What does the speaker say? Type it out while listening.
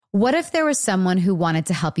What if there was someone who wanted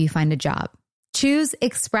to help you find a job? Choose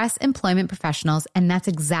Express Employment Professionals, and that's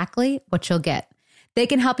exactly what you'll get. They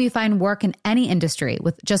can help you find work in any industry.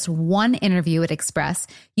 With just one interview at Express,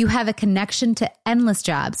 you have a connection to endless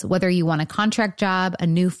jobs, whether you want a contract job, a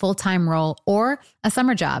new full-time role, or a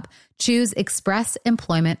summer job. Choose Express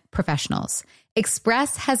Employment Professionals.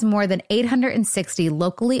 Express has more than 860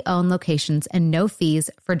 locally owned locations and no fees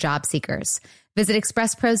for job seekers. Visit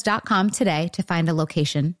expresspros.com today to find a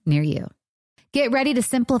location near you. Get ready to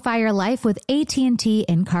simplify your life with AT&T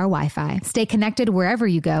in-car Wi-Fi. Stay connected wherever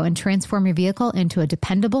you go and transform your vehicle into a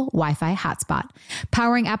dependable Wi-Fi hotspot.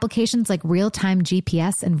 Powering applications like real-time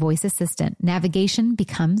GPS and voice assistant, navigation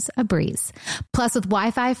becomes a breeze. Plus, with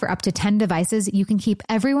Wi-Fi for up to 10 devices, you can keep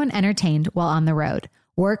everyone entertained while on the road.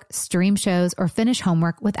 Work, stream shows, or finish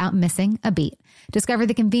homework without missing a beat. Discover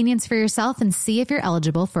the convenience for yourself and see if you're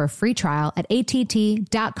eligible for a free trial at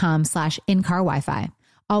att.com/in-car Wi-Fi.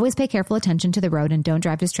 Always pay careful attention to the road and don't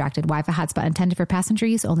drive distracted. Wi-Fi hotspot intended for passenger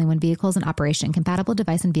use only when vehicles in operation. Compatible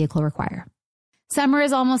device and vehicle require. Summer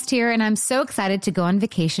is almost here, and I'm so excited to go on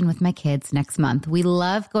vacation with my kids next month. We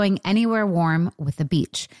love going anywhere warm with the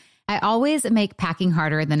beach. I always make packing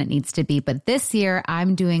harder than it needs to be, but this year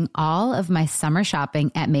I'm doing all of my summer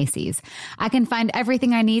shopping at Macy's. I can find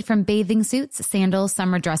everything I need from bathing suits, sandals,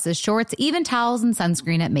 summer dresses, shorts, even towels and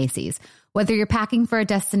sunscreen at Macy's. Whether you're packing for a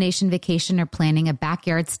destination vacation or planning a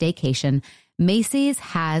backyard staycation, Macy's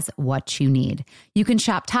has what you need. You can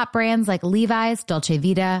shop top brands like Levi's, Dolce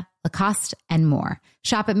Vita, Lacoste, and more.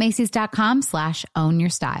 Shop at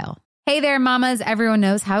Macy's.com/ownyourstyle. Hey there, mamas. Everyone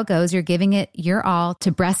knows how it goes. You're giving it your all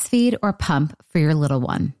to breastfeed or pump for your little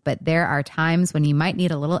one. But there are times when you might need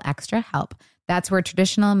a little extra help. That's where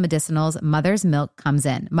Traditional Medicinal's Mother's Milk comes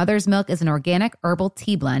in. Mother's Milk is an organic herbal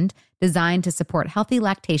tea blend designed to support healthy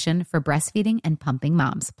lactation for breastfeeding and pumping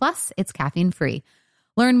moms. Plus, it's caffeine-free.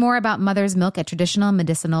 Learn more about Mother's Milk at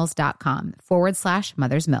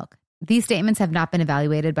traditionalmedicinals.com/Mother's Milk. These statements have not been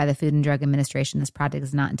evaluated by the Food and Drug Administration. This product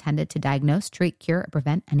is not intended to diagnose, treat, cure, or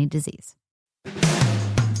prevent any disease.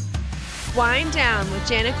 Wind Down with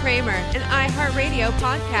Jana Kramer, an iHeartRadio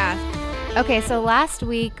podcast. Okay, so last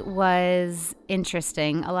week was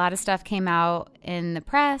interesting. A lot of stuff came out in the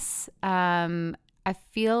press. I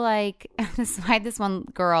feel like I had this one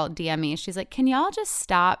girl DM me. She's like, can y'all just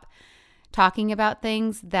stop talking about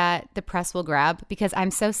things that the press will grab, because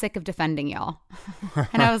I'm so sick of defending y'all.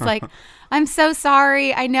 And I was like, I'm so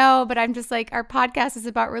sorry. I know, but I'm just like, our podcast is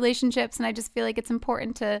about relationships, and I just feel like it's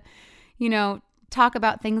important to, talk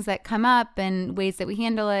about things that come up and ways that we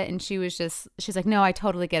handle it. And she's like, no, I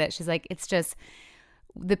totally get it. She's like, it's just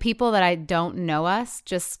the people that I don't know us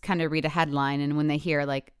just kind of read a headline, and when they hear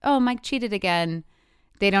like, oh, Mike cheated again,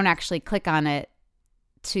 they don't actually click on it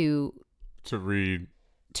to read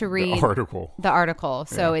the article.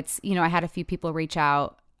 So it's, I had a few people reach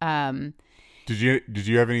out. Did you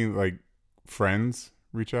have any like friends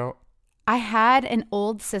reach out? I had an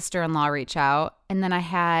old sister-in-law reach out, and then I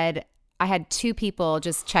had two people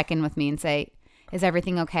just check in with me and say, is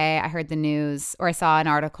everything okay? I heard the news, or I saw an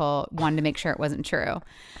article, wanted to make sure it wasn't true.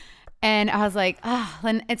 And I was like,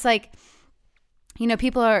 and it's like,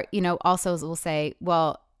 people are, also will say,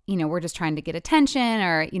 well, we're just trying to get attention,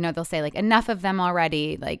 or, they'll say like, enough of them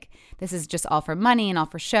already. Like, this is just all for money and all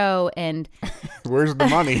for show. And where's the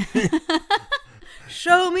money?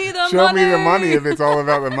 Show me the money. Show me the money if it's all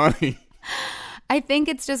about the money. I think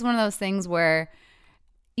it's just one of those things where,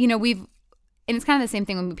 and it's kind of the same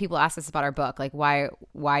thing when people ask us about our book, like why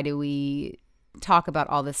do we talk about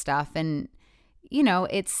all this stuff? And, we know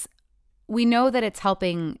that it's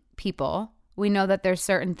helping people. We know that there's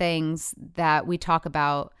certain things that we talk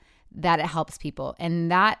about that it helps people. And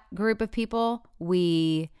that group of people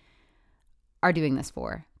we are doing this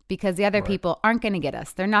for, because the other people aren't going to get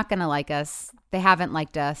us. They're not going to like us. They haven't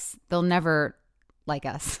liked us. They'll never like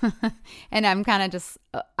us. And I'm kind of just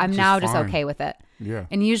okay with it. Yeah.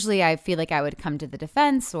 And usually I feel like I would come to the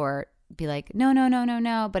defense or be like,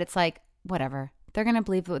 no. But it's like, whatever. They're going to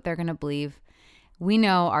believe what they're going to believe. We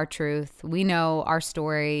know our truth. We know our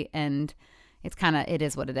story. And it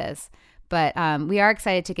is what it is. But we are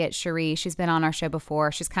excited to get Cherie. She's been on our show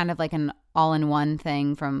before. She's kind of like an all-in-one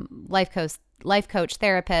thing, from life coach,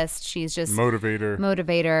 therapist. She's just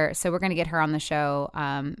motivator. So we're going to get her on the show.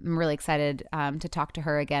 I'm really excited to talk to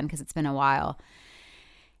her again, because it's been a while.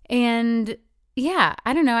 And yeah,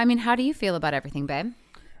 I don't know. I mean, how do you feel about everything, babe?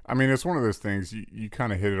 I mean, it's one of those things, you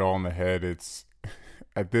kind of hit it all on the head. It's,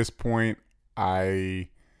 at this point, I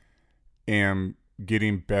am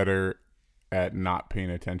getting better at not paying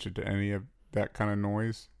attention to any of that kind of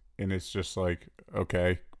noise. And it's just like,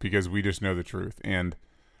 okay, because we just know the truth. And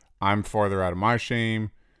I'm farther out of my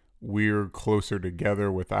shame. we're closer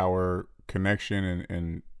together with our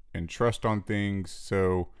connection and trust on things.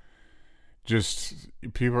 So just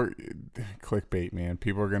clickbait, man.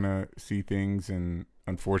 People are going to see things, and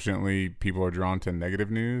unfortunately people are drawn to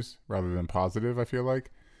negative news rather than positive, I feel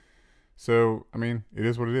like. So, I mean, it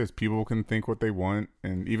is what it is. People can think what they want.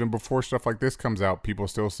 And even before stuff like this comes out, people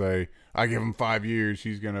still say, I give him 5 years.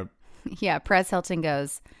 She's going to. Yeah. Perez Hilton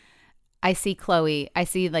goes, I see Chloe. I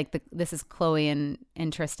see this is Chloe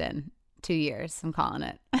and Tristan. 2 years. I'm calling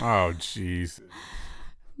it. Oh, jeez.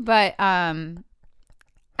 But I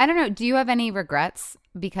don't know. Do you have any regrets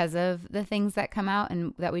because of the things that come out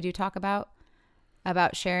and that we do talk about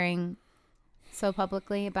sharing so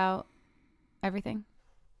publicly about everything?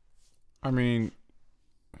 I mean,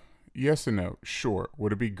 yes and no. Sure.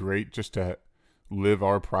 Would it be great just to live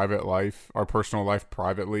our private life, our personal life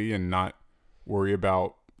privately, and not worry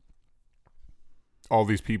about all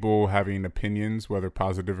these people having opinions, whether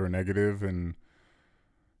positive or negative, and,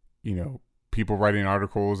 you know, people writing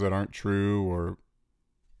articles that aren't true or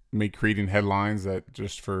creating headlines that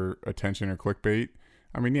just for attention or clickbait?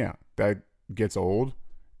 I mean, yeah, that gets old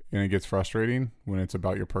and it gets frustrating when it's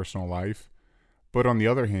about your personal life. But on the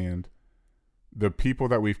other hand, the people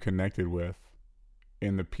that we've connected with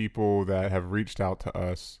and the people that have reached out to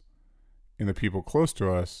us and the people close to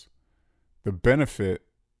us, the benefit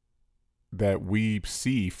that we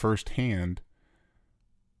see firsthand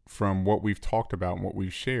from what we've talked about and what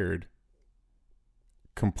we've shared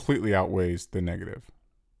completely outweighs the negative.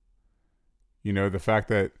 You know, the fact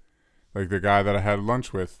that, like the guy that I had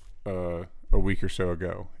lunch with a week or so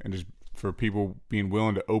ago, and just for people being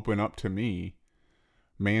willing to open up to me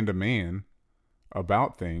man to man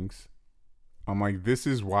about things, I'm like, this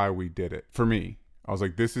is why we did it. For me, I was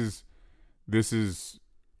like, this is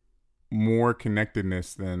more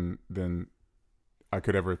connectedness than I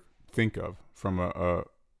could ever think of from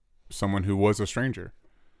someone who was a stranger.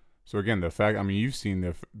 So again, the fact, I mean, you've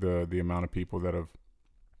seen the amount of people that have,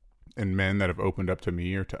 and men that have opened up to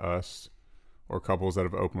me or to us, or couples that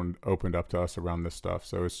have opened up to us around this stuff.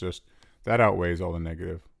 So it's just, that outweighs all the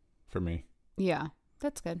negative for me. Yeah,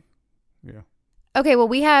 that's good. Yeah. Okay, well,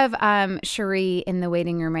 we have Cherie in the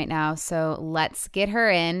waiting room right now, so let's get her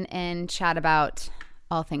in and chat about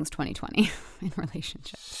all things 2020 in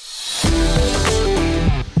relationships.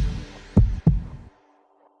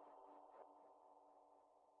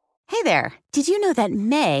 Hey there. Did you know that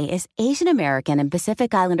May is Asian American and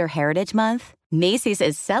Pacific Islander Heritage Month? Macy's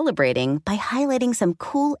is celebrating by highlighting some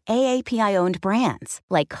cool AAPI-owned brands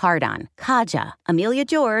like Cardon, Kaja, Amelia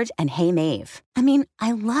George, and Hey Mave. I mean,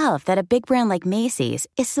 I love that a big brand like Macy's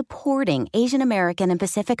is supporting Asian American and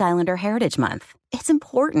Pacific Islander Heritage Month. It's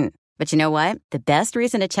important. But you know what? The best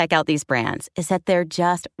reason to check out these brands is that they're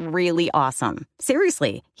just really awesome.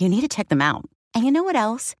 Seriously, you need to check them out. And you know what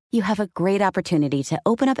else? You have a great opportunity to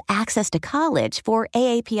open up access to college for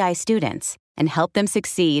AAPI students and help them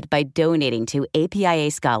succeed by donating to APIA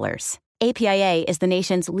Scholars. APIA is the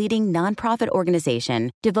nation's leading nonprofit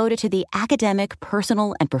organization devoted to the academic,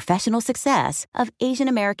 personal, and professional success of Asian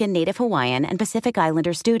American, Native Hawaiian, and Pacific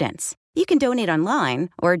Islander students. You can donate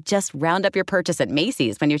online or just round up your purchase at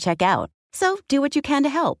Macy's when you check out. So do what you can to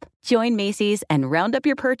help. Join Macy's and round up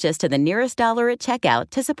your purchase to the nearest dollar at checkout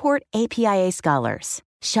to support APIA Scholars.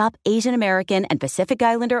 Shop Asian American and Pacific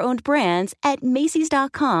Islander-owned brands at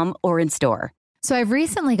Macy's.com or in store. So I've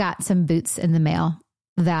recently got some boots in the mail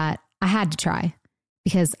that I had to try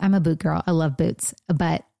because I'm a boot girl. I love boots.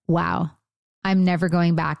 But wow, I'm never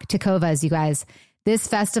going back. Tecovas, you guys. This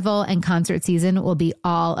festival and concert season will be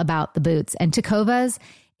all about the boots. And Tecovas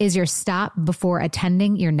is your stop before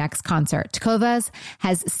attending your next concert. Tecovas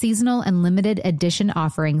has seasonal and limited edition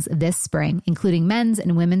offerings this spring, including men's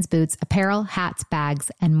and women's boots, apparel, hats, bags,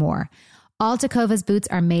 and more. All Tecovas boots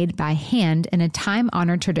are made by hand in a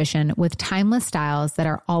time-honored tradition with timeless styles that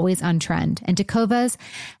are always on trend. And Tecovas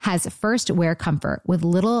has first wear comfort with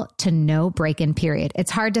little to no break-in period. It's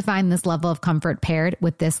hard to find this level of comfort paired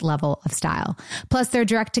with this level of style. Plus, their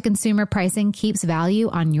direct-to-consumer pricing keeps value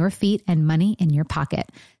on your feet and money in your pocket.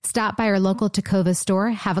 Stop by your local Tecovas store,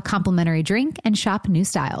 have a complimentary drink, and shop new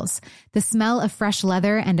styles. The smell of fresh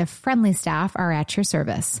leather and a friendly staff are at your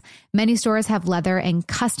service. Many stores have leather and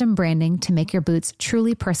custom branding to make your boots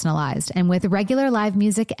truly personalized. And with regular live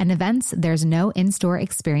music and events, there's no in-store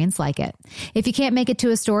experience like it. If you can't make it to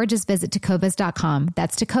a store, just visit Tecovas.com.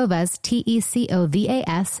 That's Tecovas,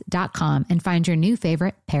 Tecovas.com, and find your new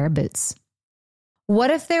favorite pair of boots. What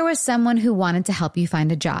if there was someone who wanted to help you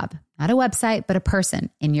find a job? Not a website, but a person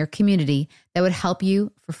in your community that would help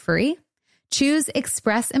you for free? Choose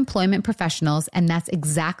Express Employment Professionals, and that's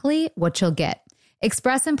exactly what you'll get.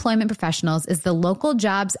 Express Employment Professionals is the local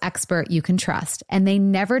jobs expert you can trust, and they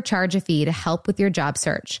never charge a fee to help with your job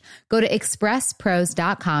search. Go to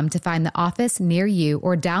expresspros.com to find the office near you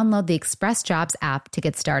or download the Express Jobs app to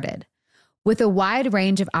get started. With a wide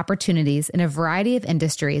range of opportunities in a variety of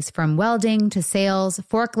industries, from welding to sales,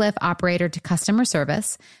 forklift operator to customer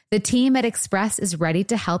service, the team at Express is ready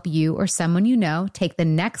to help you or someone you know take the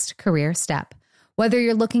next career step. Whether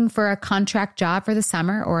you're looking for a contract job for the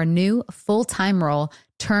summer or a new full-time role,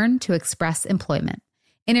 turn to Express Employment.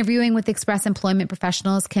 Interviewing with Express Employment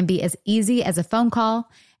Professionals can be as easy as a phone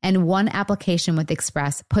call, and one application with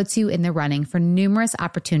Express puts you in the running for numerous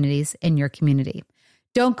opportunities in your community.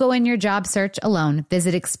 Don't go in your job search alone.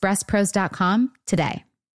 Visit expresspros.com today.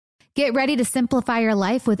 Get ready to simplify your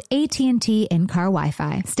life with AT&T in-car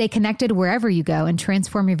Wi-Fi. Stay connected wherever you go and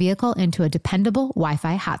transform your vehicle into a dependable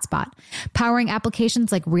Wi-Fi hotspot. Powering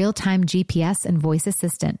applications like real-time GPS and voice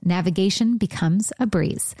assistant, navigation becomes a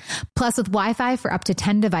breeze. Plus, with Wi-Fi for up to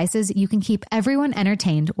 10 devices, you can keep everyone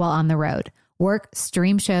entertained while on the road. Work,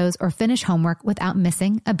 stream shows, or finish homework without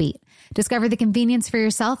missing a beat. Discover the convenience for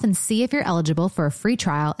yourself and see if you're eligible for a free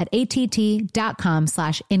trial at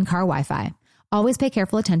att.com/in-car Wi-Fi. Always pay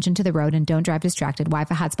careful attention to the road and don't drive distracted.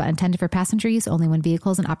 Wi-Fi hotspot intended for passenger use only when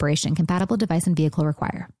vehicles in operation. Compatible device and vehicle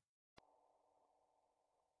require.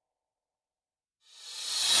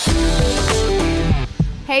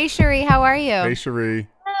 Hey, Cherie, how are you? Hey, Cherie.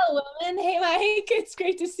 Hello, woman. Hey, Mike. It's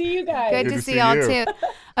great to see you guys. Good to see y'all too.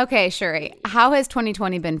 Okay, Cherie, how has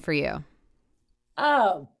 2020 been for you?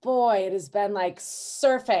 Oh boy, it has been like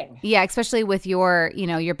surfing. Yeah, especially with your,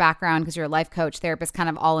 your background, because you're a life coach, therapist, kind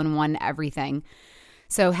of all in one everything.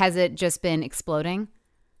 So has it just been exploding?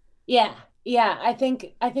 Yeah. I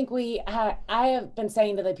think I have been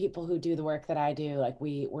saying to the people who do the work that I do, like,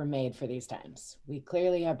 we were made for these times. We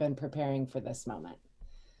clearly have been preparing for this moment,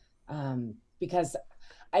 because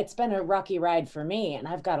it's been a rocky ride for me, and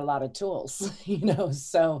I've got a lot of tools,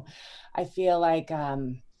 So I feel like I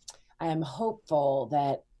am hopeful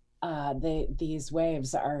that these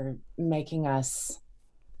waves are making us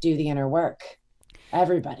do the inner work.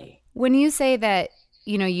 Everybody. When you say that,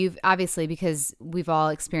 you've obviously, because we've all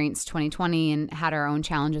experienced 2020 and had our own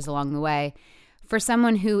challenges along the way, for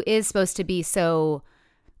someone who is supposed to be so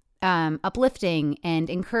uplifting and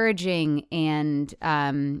encouraging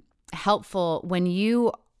and helpful, when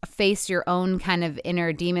you face your own kind of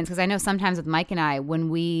inner demons, because I know sometimes with Mike and I, when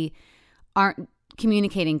we aren't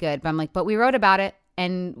communicating good, but we wrote about it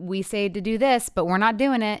and we say to do this, but we're not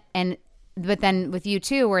doing it. But then with you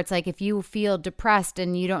too, where it's like, if you feel depressed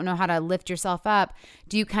and you don't know how to lift yourself up,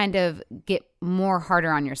 do you kind of get more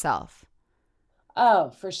harder on yourself?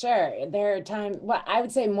 Oh, for sure. There are times, well, I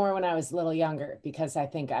would say more when I was a little younger, because I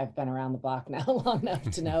think I've been around the block now long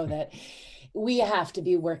enough to know that we have to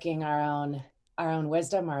be working our own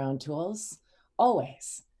wisdom, our own tools,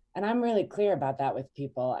 always. And I'm really clear about that with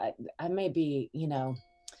people. I may be, a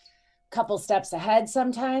couple steps ahead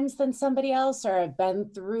sometimes than somebody else, or I've been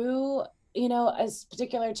through, a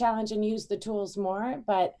particular challenge and used the tools more.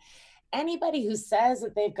 But anybody who says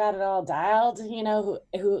that they've got it all dialed,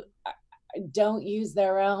 who don't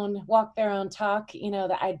walk their own talk,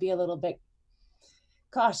 that I'd be a little bit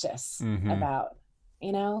cautious about,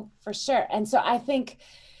 for sure. And so I think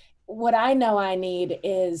what I know I need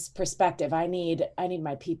is perspective. I need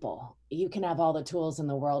my people. You can have all the tools in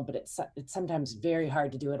the world, but it's sometimes very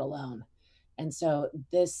hard to do it alone. And so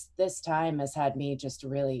this time has had me just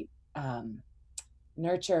really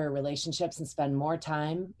nurture relationships and spend more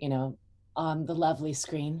time, on the lovely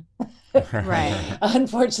screen. Right.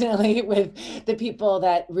 Unfortunately, with the people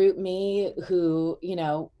that root me, who,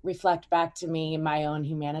 reflect back to me my own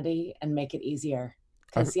humanity and make it easier.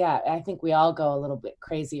 Because, I think we all go a little bit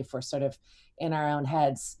crazy if we're sort of in our own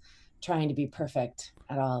heads trying to be perfect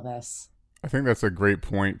at all of this. I think that's a great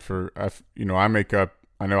point I know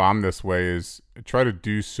I'm this way, is I try to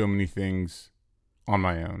do so many things on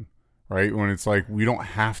my own, right? When it's like, we don't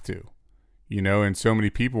have to, and so many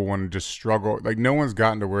people want to just struggle. Like, no one's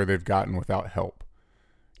gotten to where they've gotten without help,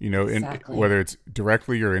 Exactly. whether it's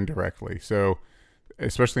directly or indirectly. So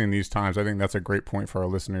especially in these times, I think that's a great point for our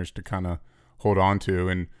listeners to kind of hold on to.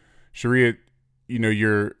 And Cherie,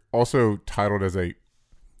 you're also titled as let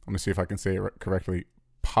me see if I can say it correctly,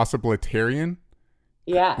 possibilitarian.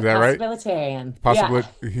 Yeah. Is that right?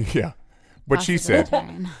 Possibilitarian. Yeah. What she said.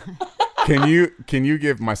 Can you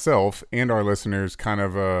give myself and our listeners kind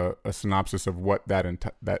of a synopsis of what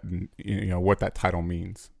what that title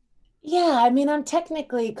means? Yeah, I mean, I'm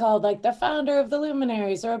technically called like the founder of the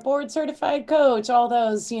Luminaries or a board certified coach, all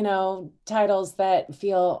those, titles that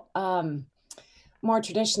feel more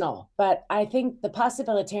traditional. But I think the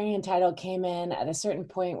possibilitarian title came in at a certain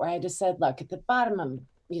point where I just said, look, at the bottom of,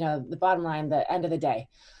 the bottom line, the end of the day,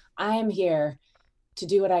 I am here to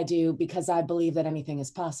do what I do because I believe that anything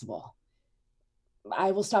is possible.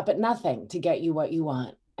 I will stop at nothing to get you what you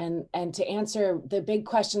want. And to answer the big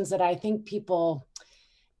questions that I think people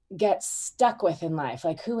get stuck with in life,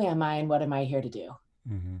 like who am I and what am I here to do?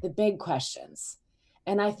 Mm-hmm. The big questions.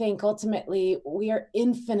 And I think ultimately we are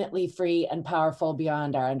infinitely free and powerful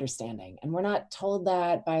beyond our understanding. And we're not told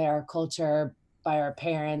that by our culture, by our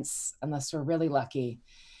parents, unless we're really lucky.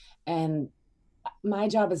 And my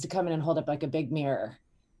job is to come in and hold up like a big mirror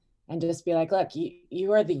and just be like, look,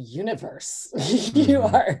 you are the universe. You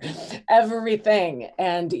are everything,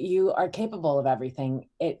 and you are capable of everything.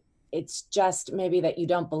 It's just maybe that you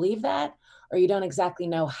don't believe that, or you don't exactly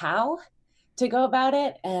know how to go about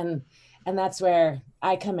it. And that's where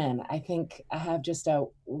I come in. I think I have just a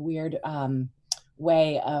weird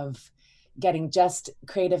way of getting just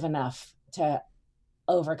creative enough to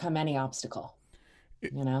overcome any obstacle,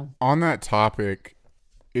 On that topic,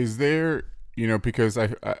 is there, because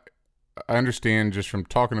I understand just from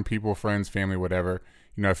talking to people, friends, family, whatever,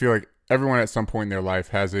 I feel like everyone at some point in their life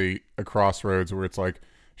has a crossroads where it's like,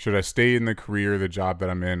 should I stay in the career, the job that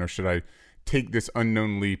I'm in, or should I take this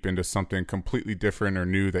unknown leap into something completely different or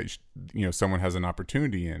new that, someone has an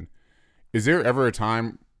opportunity in? Is there ever a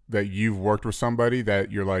time that you've worked with somebody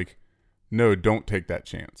that you're like, no, don't take that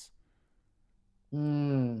chance?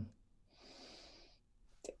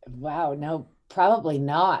 Wow, no, probably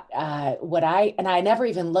not. I never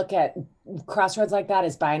even look at crossroads like that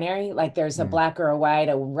as binary. Like there's a black or a white,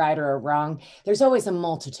 a right or a wrong. There's always a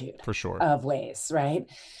multitude for sure of ways, right?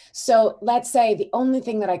 So let's say the only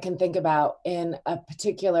thing that I can think about in a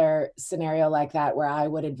particular scenario like that, where I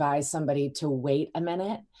would advise somebody to wait a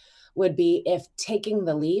minute, would be if taking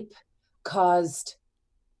the leap caused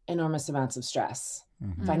enormous amounts of stress,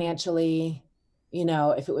 financially,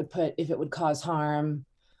 if it would cause harm,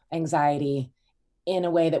 anxiety in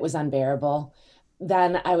a way that was unbearable,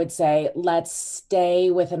 then I would say, let's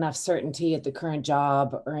stay with enough certainty at the current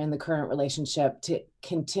job or in the current relationship to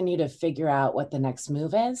continue to figure out what the next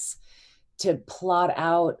move is, to plot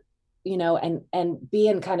out, and be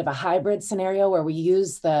in kind of a hybrid scenario where we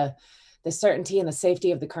use the certainty and the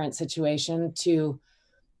safety of the current situation to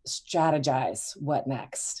strategize what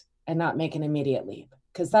next and not make an immediate leap.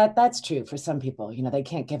 Because that's true for some people. They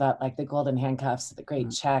can't give up like the golden handcuffs, the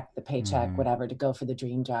great check, the paycheck, whatever, to go for the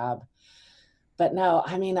dream job. But no,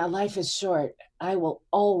 I mean, life is short. I will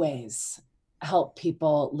always help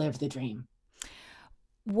people live the dream.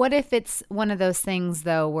 What if it's one of those things,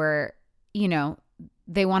 though, where,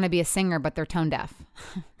 they want to be a singer, but they're tone deaf?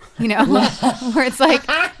 Where it's like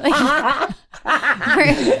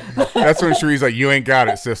that's when Cherie's like, you ain't got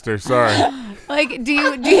it, sister. Sorry. Like, do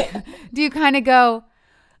you kind of go,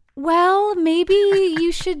 well, maybe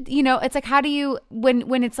you should, it's like, how do you,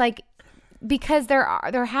 when it's like, because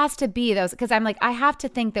there has to be those, because I'm like, I have to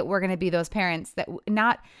think that we're going to be those parents that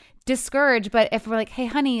not discourage, but if we're like, hey,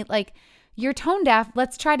 honey, like you're tone deaf,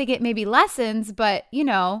 let's try to get maybe lessons, but do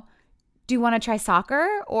you want to try soccer?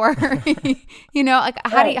 Or, like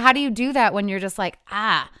how do you do that when you're just like,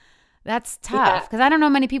 that's tough? Because I don't know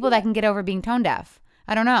many people that can get over being tone deaf.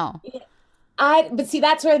 I don't know. But see,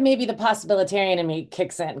 that's where maybe the possibilitarian in me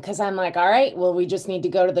kicks in, because I'm like, all right, well, we just need to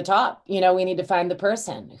go to the top. We need to find the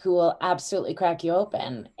person who will absolutely crack you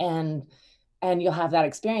open, and you'll have that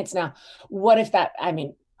experience. Now, what if that, I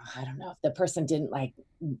don't know, if the person didn't like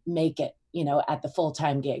make it, at the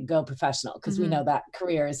full-time gig, go professional, because we know that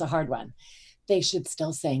career is a hard one. They should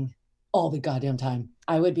still sing all the goddamn time.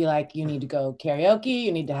 I would be like, you need to go karaoke,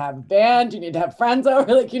 you need to have a band, you need to have friends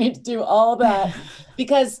over, like you need to do all that.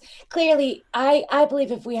 Because clearly I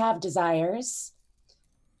believe if we have desires,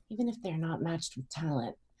 even if they're not matched with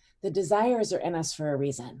talent, the desires are in us for a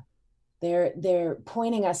reason. They're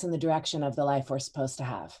pointing us in the direction of the life we're supposed to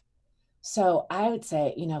have. So I would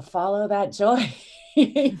say, follow that joy,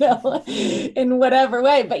 in whatever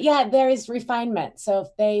way. But yeah, there is refinement. So if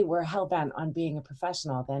they were hell-bent on being a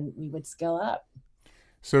professional, then we would skill up.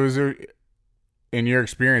 So is there, in your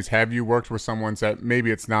experience, have you worked with someone that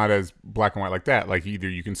maybe it's not as black and white like that, like either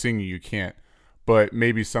you can sing or you can't, but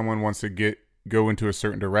maybe someone wants to go into a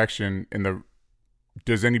certain direction, and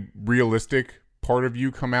does any realistic part of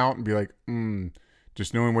you come out and be like,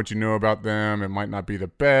 just knowing what you know about them, it might not be the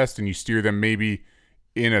best, and you steer them maybe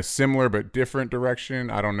in a similar but different direction?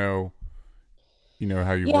 I don't know,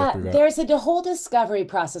 how you work through that. There's a whole discovery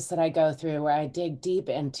process that I go through where I dig deep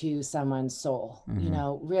into someone's soul,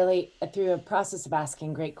 really through a process of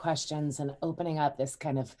asking great questions and opening up this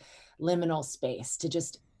kind of liminal space to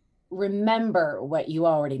just remember what you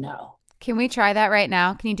already know. Can we try that right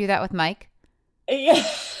now? Can you do that with Mike? Yeah,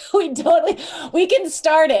 we can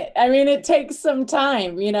start it. I mean, it takes some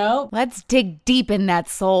time, you know? Let's dig deep in that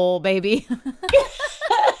soul, baby.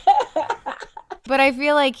 But I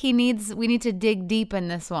feel like we need to dig deep in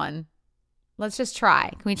this one. Let's just try.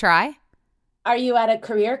 Can we try? Are you at a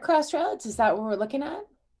career crossroads? Is that what we're looking at?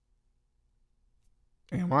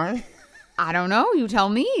 Am I? I don't know. You tell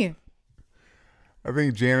me. I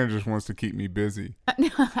think Jana just wants to keep me busy.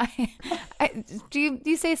 Do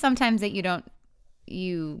you say sometimes that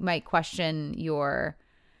you might question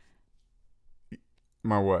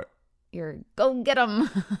my what? Your go get 'em.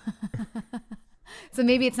 So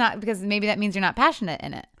maybe it's not, because maybe that means you're not passionate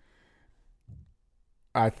in it.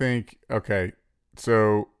 I think, okay,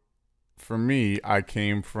 so for me, I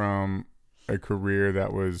came from a career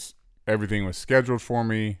that everything was scheduled for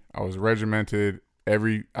me. I was regimented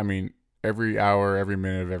every hour, every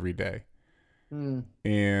minute of every day.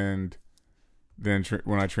 And then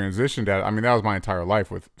when I transitioned out, that was my entire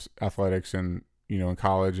life with athletics and, in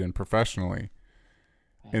college and professionally.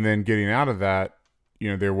 And then getting out of that,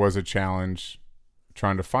 there was a challenge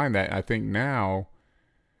trying to find that. And I think now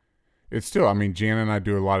it's still, Jana and I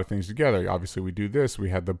do a lot of things together. Obviously we do this, we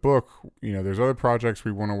had the book, there's other projects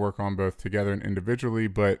we want to work on both together and individually,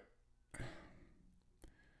 but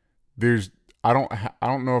I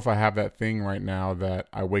don't know if I have that thing right now that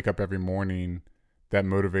I wake up every morning that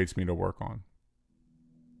motivates me to work on.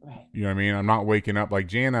 Right. You know what I mean? I'm not waking up like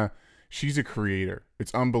Jana. She's a creator.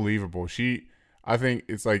 It's unbelievable. I think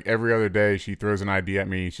it's like every other day she throws an idea at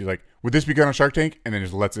me. She's like, would this be good on Shark Tank? And then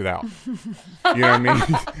just lets it out. You know what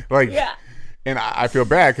I mean? Yeah. And I feel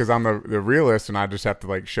bad because I'm the realist and I just have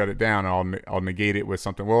to shut it down and I'll negate it with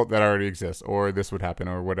something, well, that already exists, or this would happen,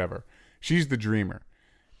 or whatever. She's the dreamer.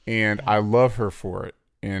 And I love her for it.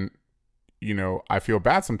 And, I feel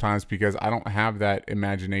bad sometimes because I don't have that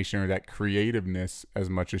imagination or that creativeness as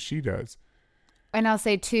much as she does. And I'll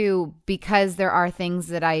say too, because there are things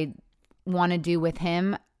that I want to do with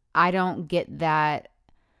him, I don't get that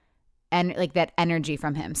that energy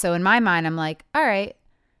from him. So in my mind, I'm like, all right,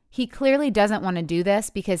 he clearly doesn't want to do this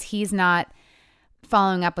because he's not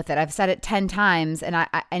following up with it. I've said it 10 times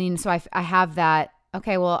and so I have that,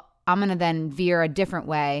 okay, well, I'm going to then veer a different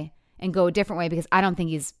way and go a different way because I don't think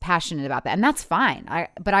he's passionate about that. And that's fine.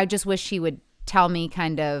 But I just wish he would tell me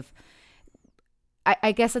kind of,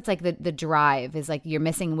 I guess it's like the drive is like you're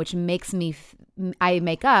missing, which makes me, I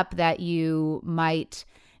make up that you might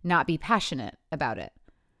not be passionate about it.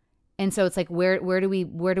 And so it's like, where do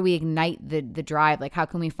we ignite the drive? Like, how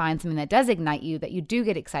can we find something that does ignite you, that you do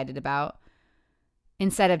get excited about,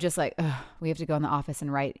 instead of just like, we have to go in the office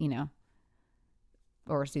and write,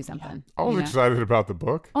 or do something. I was excited about the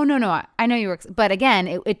book. Oh, no. I know you were. But again,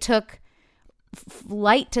 it took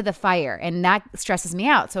light to the fire, and that stresses me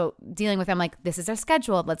out. So dealing with, I'm like, this is our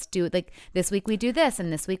schedule. Let's do it. Like this week we do this,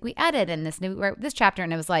 and this week we edit, and this chapter.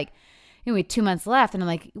 And it was like, we had 2 months left. And I'm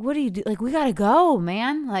like, what do you do? Like, we got to go,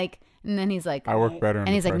 man. Like, and then he's like, I work better. And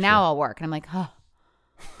he's like, now I'll work. And I'm like, oh.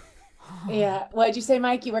 Yeah. What did you say,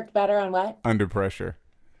 Mike? You worked better on what? Under pressure.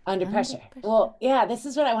 Under pressure. Well, yeah, this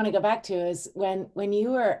is what I want to go back to is when you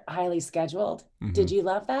were highly scheduled, did you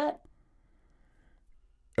love that?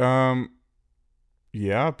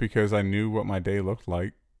 Yeah, because I knew what my day looked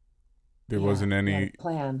like. There wasn't any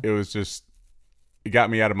plan. It was just, it got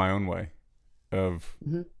me out of my own way of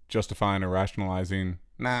justifying or rationalizing.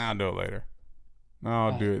 Nah, I'll do it later. No,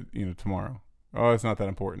 I'll do it, tomorrow. Oh, it's not that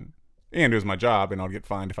important. And it was my job, and I'll get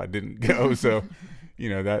fined if I didn't go. So,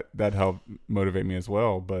 that helped motivate me as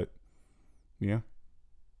well. But yeah.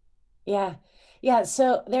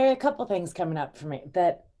 So there are a couple things coming up for me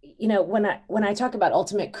that, when I talk about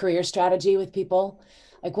ultimate career strategy with people,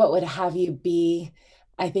 like what would have you be,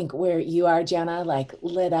 I think where you are, Jana, like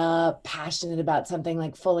lit up, passionate about something,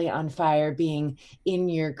 like fully on fire, being in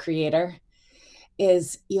your creator,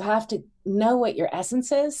 is you have to know what your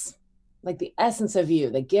essence is, like the essence of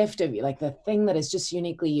you, the gift of you, like the thing that is just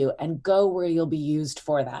uniquely you, and go where you'll be used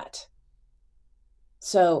for that.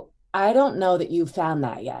 So I don't know that you've found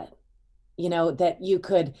that yet, that you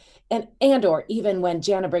could, or even when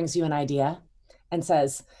Jana brings you an idea and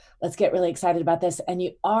says, let's get really excited about this. And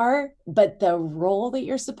you are, but the role that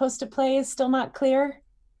you're supposed to play is still not clear.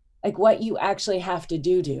 Like what you actually have to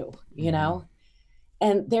do,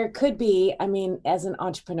 And there could be, as an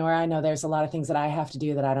entrepreneur, I know there's a lot of things that I have to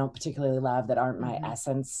do that I don't particularly love, that aren't my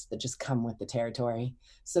essence, that just come with the territory.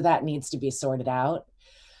 So that needs to be sorted out.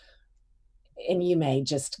 And you may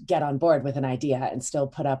just get on board with an idea and still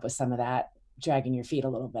put up with some of that, dragging your feet a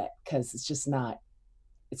little bit, because it's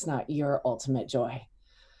not your ultimate joy.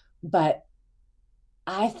 But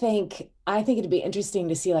I think it'd be interesting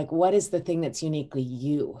to see like what is the thing that's uniquely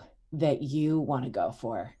you that you want to go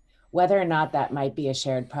for. Whether or not that might be a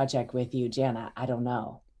shared project with you, Jana, I don't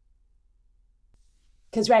know.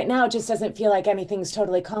 Because right now it just doesn't feel like anything's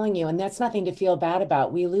totally calling you, and that's nothing to feel bad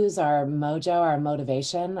about. We lose our mojo, our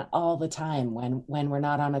motivation all the time when we're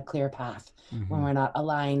not on a clear path, when we're not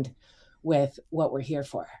aligned with what we're here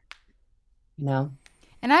for, you know?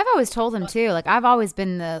 And I've always told him too, like I've always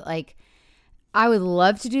been the like, I would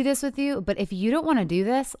love to do this with you, but if you don't want to do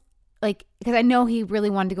this, like, because I know he really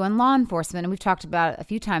wanted to go in law enforcement, and we've talked about it a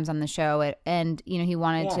few times on the show, and you know he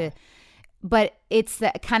wanted to, but it's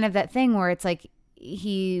that kind of that thing where it's like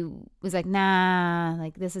he was like, nah,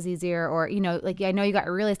 like this is easier, or you know, like I know you got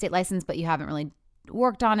a real estate license, but you haven't really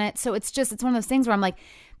worked on it, so it's one of those things where I'm like,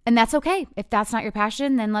 and that's okay if that's not your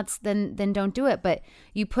passion, then then don't do it. But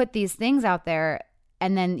you put these things out there,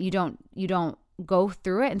 and then you don't go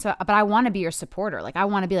through it, and so, but I want to be your supporter. Like I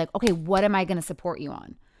want to be like, okay, what am I going to support you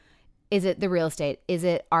on? Is it the real estate? Is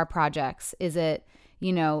it our projects? Is it,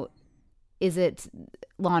 you know, is it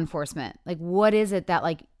law enforcement? Like, what is it that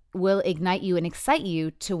like will ignite you and excite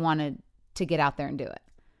you to want to get out there and do it?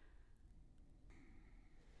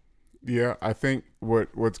 Yeah, I think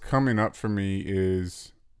what's coming up for me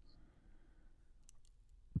is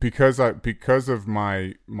because of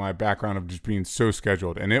my background of just being so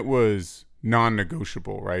scheduled, and it was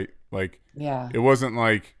non-negotiable, right? Like, it wasn't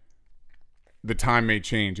like the time may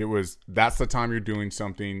change. It was, that's the time you're doing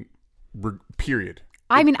something, period.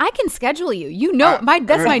 I mean, I can schedule you. You know,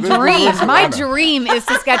 that's my dream. My dream is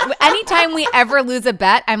to schedule. Anytime we ever lose a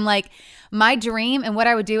bet, I'm like, my dream and what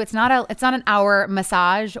I would do. It's not an hour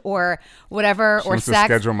massage or whatever, or sex.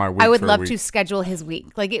 Schedule my week. I would love to schedule his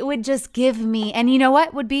week. Like it would just give me. And you know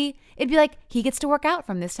what would be? It'd be like he gets to work out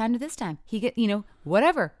from this time to this time.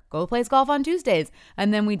 Whatever. Go plays golf on Tuesdays,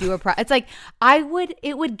 and then we do it's like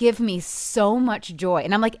it would give me so much joy,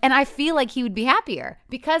 and I'm like, and I feel like he would be happier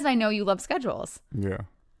because I know you love schedules. Yeah.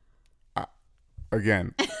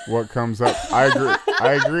 Again, what comes up? I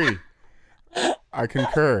agree. I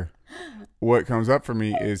concur. What comes up for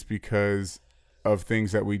me is because of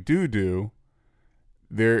things that we do.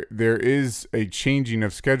 There is a changing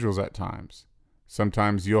of schedules at times.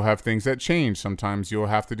 Sometimes you'll have things that change. Sometimes you'll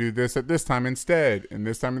have to do this at this time instead, and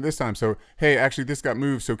this time and this time. So, hey, actually this got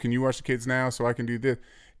moved, so can you watch the kids now so I can do this?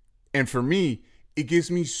 And for me, it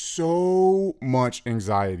gives me so much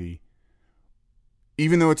anxiety,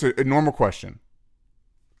 even though it's a normal question.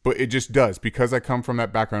 But it just does, because I come from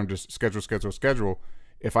that background of just schedule.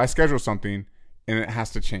 If I schedule something and it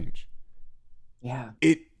has to change. Yeah.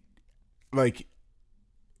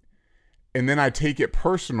 And then I take it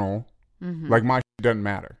personal. Like my doesn't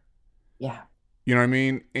matter. Yeah. You know what I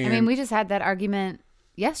mean? And we just had that argument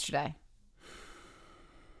yesterday.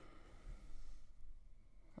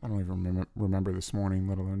 I don't even remember this morning,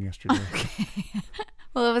 let alone yesterday. Okay.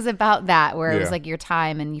 Well, it was about that, where it was like your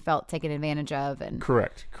time and you felt taken advantage of. And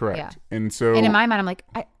Correct. Yeah. And so, and in my mind, I'm like,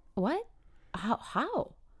 what?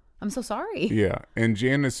 How? I'm so sorry. Yeah. And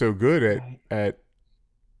Jan is so good at,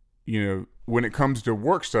 you know, when it comes to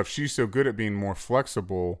work stuff, she's so good at being more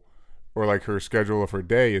flexible. Or like her schedule of her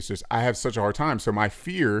day is just, I have such a hard time. So my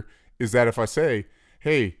fear is that if I say,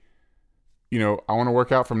 hey, you know, I want to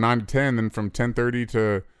work out from 9 to 10, then from 10:30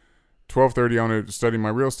 to 12:30, I want to study my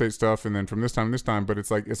real estate stuff, and then from this time to this time. But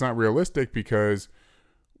it's like, it's not realistic because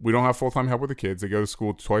we don't have full-time help with the kids. They go to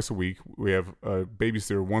school twice a week. We have a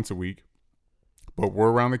babysitter once a week. But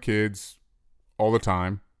we're around the kids all the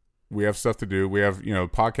time. We have stuff to do. We have, you know,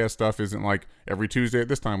 podcast stuff isn't like every Tuesday at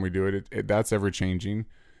this time we do it. That's ever changing.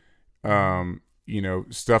 You know,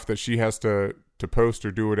 stuff that she has to post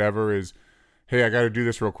or do whatever is, hey, I got to do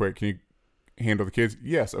this real quick. Can you handle the kids?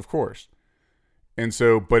 Yes, of course. And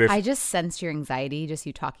so, but if I just sense your anxiety, just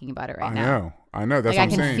you talking about it right now. I know. That's like,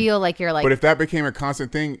 what I'm saying. I can feel like you're like. But if that became a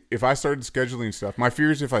constant thing, if I started scheduling stuff, my fear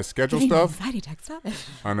is if I schedule stuff. Anxiety text up.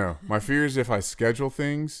 I know. My fear is if I schedule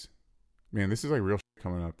things. Man, this is like real shit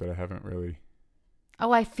coming up that I haven't really.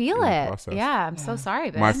 Oh, I feel it. Process. Yeah, I'm so sorry,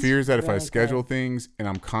 Ben. My fear is that if I schedule things and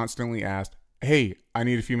I'm constantly asked, hey, I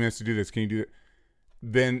need a few minutes to do this. Can you do it?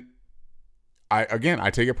 Then I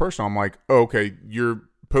take it personal. I'm like, oh, okay, your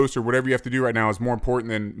post or whatever you have to do right now is more important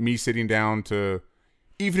than me sitting down to,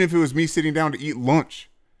 even if it was me sitting down to eat lunch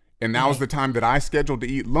and that was the time that I scheduled to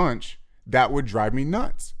eat lunch, that would drive me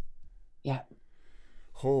nuts. Yeah.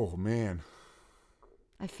 Oh, man.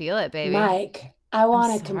 I feel it, baby. Mike, I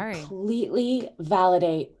want to completely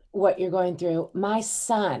validate what you're going through. My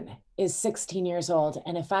son is 16 years old,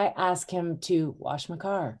 and if I ask him to wash my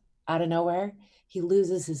car out of nowhere, he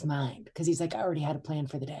loses his mind because he's like, I already had a plan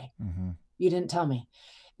for the day. You didn't tell me.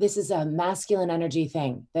 this is a masculine energy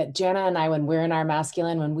thing that Jana and I, when we're in our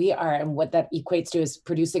masculine, when we are, and what that equates to is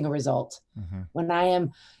producing a result. When I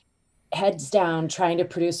am heads down trying to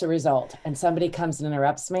produce a result and somebody comes and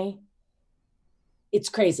interrupts me, it's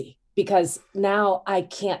crazy because now I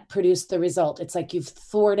can't produce the result. It's like you've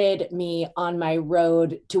thwarted me on my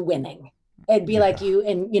road to winning. It'd be like you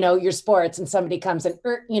in, your sports, and somebody comes and,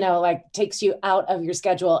 like takes you out of your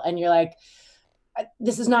schedule and you're like,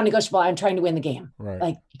 this is non-negotiable. I'm trying to win the game. Right.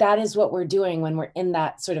 Like that is what we're doing when we're in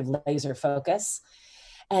that sort of laser focus.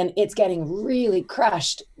 And it's getting really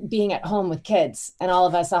crushed being at home with kids and all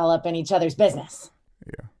of us all up in each other's business.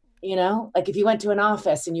 Yeah. Like if you went to an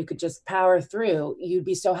office and you could just power through, you'd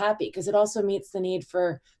be so happy because it also meets the need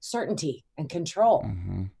for certainty and control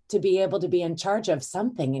to be able to be in charge of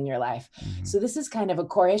something in your life. So this is kind of a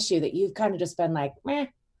core issue that you've kind of just been like,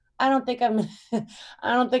 I don't think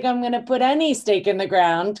I'm going to put any stake in the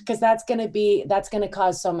ground because that's going to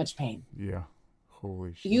cause so much pain. Yeah.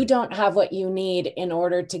 Holy shit. You don't have what you need in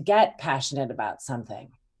order to get passionate about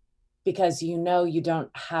something because you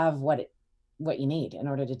don't have what you need in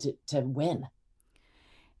order to win.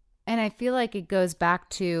 And I feel like it goes back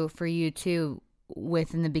to, for you too,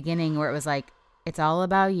 with in the beginning where it was like, it's all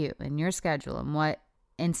about you and your schedule and what,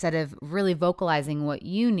 instead of really vocalizing what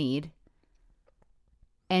you need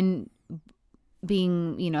and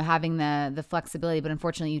being, having the flexibility, but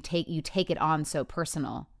unfortunately you take it on so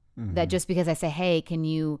personal that just because I say, hey,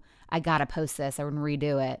 I gotta post this or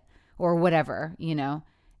redo it or whatever,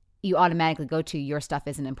 you automatically go to your stuff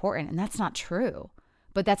isn't important. And that's not true,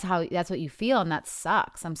 but that's what you feel. And that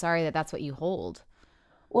sucks. I'm sorry that's what you hold.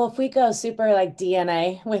 Well, if we go super like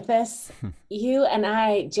DNA with this, you and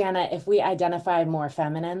I, Jana, if we identify more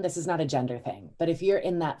feminine, this is not a gender thing, but if you're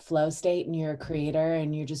in that flow state and you're a creator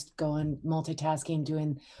and you're just going multitasking,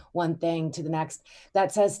 doing one thing to the next,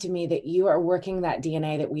 that says to me that you are working that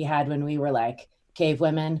DNA that we had when we were like cave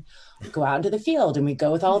women, go out into the field and we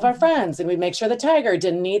go with all of our friends and we make sure the tiger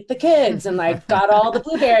didn't eat the kids and like got all the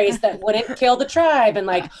blueberries that wouldn't kill the tribe. And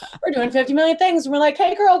like, we're doing 50 million things. And we're like,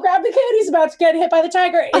 hey girl, grab the kid. He's about to get hit by the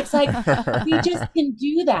tiger. It's like, we just can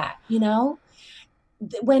do that.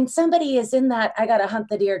 When somebody is in that, I got to hunt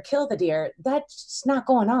the deer, kill the deer, that's not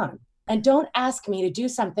going on. And don't ask me to do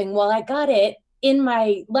something while I got it in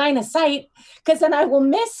my line of sight, because then I will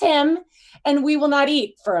miss him and we will not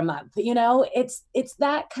eat for a month. It's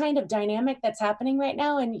that kind of dynamic that's happening right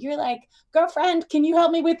now. And you're like, girlfriend, can you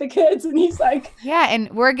help me with the kids? And he's like, yeah. And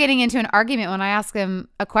we're getting into an argument when I ask him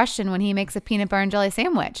a question when he makes a peanut butter and jelly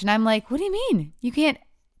sandwich. And I'm like, what do you mean? You can't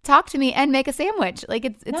talk to me and make a sandwich? Like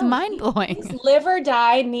it's mind blowing. His live or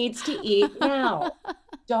die needs to eat now.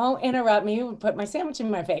 Don't interrupt me and put my sandwich in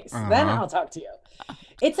my face. Then I'll talk to you.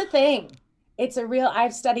 It's a thing. It's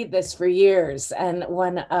I've studied this for years. And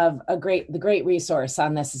one of the great resource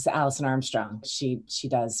on this is Alison Armstrong. She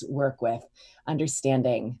does work with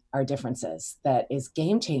understanding our differences that is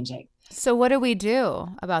game changing. So what do we do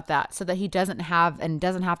about that so that he doesn't have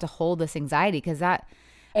to hold this anxiety? Because that,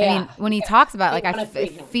 I mean, when he talks about it, like I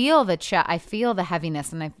feel I feel the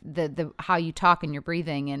heaviness and the how you talk and your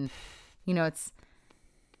breathing and, it's.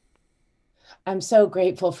 I'm so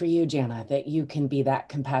grateful for you, Jana, that you can be that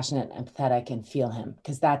compassionate and empathetic and feel him,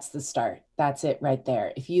 because that's the start. That's it right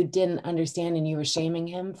there. If you didn't understand and you were shaming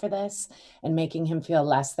him for this and making him feel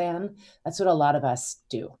less than, that's what a lot of us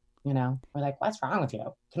do. We're like, what's wrong with you?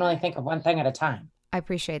 You can only think of one thing at a time. I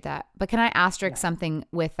appreciate that. But can I asterisk something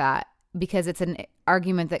with that? Because it's an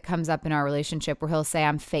argument that comes up in our relationship where he'll say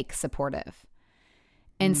I'm fake supportive.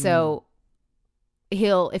 And so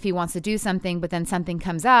if he wants to do something, but then something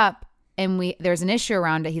comes up, and there's an issue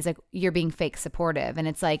around it, he's like, you're being fake supportive. And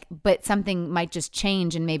it's like, but something might just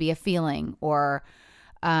change in maybe a feeling or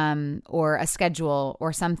a schedule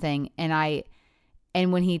or something. And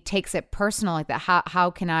when he takes it personal like that,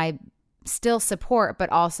 how can I still support,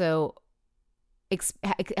 but also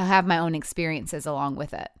have my own experiences along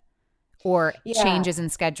with it or changes in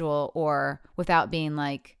schedule or without being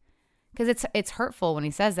like, because it's hurtful when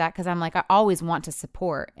he says that, because I'm like, I always want to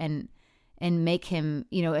support and make him,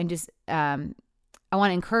 and just, I want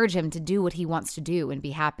to encourage him to do what he wants to do and be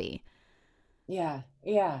happy. Yeah.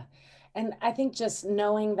 Yeah. And I think just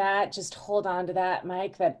knowing that, just hold on to that,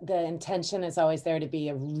 Mike, that the intention is always there to be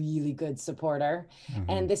a really good supporter.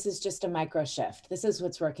 And this is just a micro shift. This is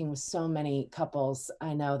what's working with so many couples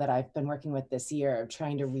I know that I've been working with this year,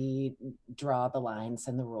 trying to redraw the lines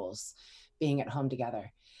and the rules, being at home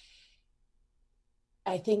together.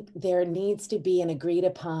 I think there needs to be an agreed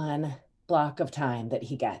upon block of time that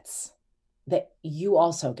he gets, that you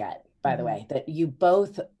also get, by the way, that you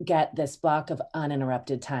both get this block of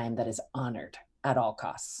uninterrupted time that is honored at all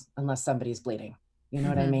costs, unless somebody's bleeding. You know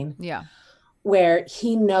what I mean? Yeah. Where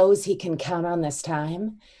he knows he can count on this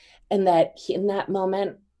time, and that in that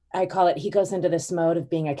moment, I call it, he goes into this mode of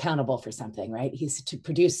being accountable for something, right? He's to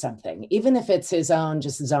produce something, even if it's his own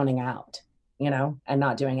just zoning out, and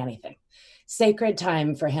not doing anything. Sacred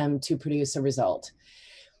time for him to produce a result.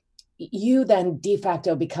 You then de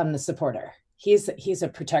facto become the supporter. He's a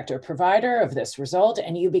protector, provider of this result,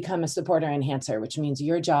 and you become a supporter enhancer, which means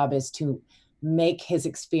your job is to make his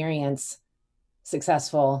experience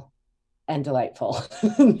successful and delightful,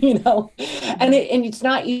 and it's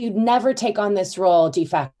not, you never take on this role de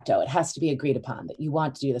facto. It has to be agreed upon that you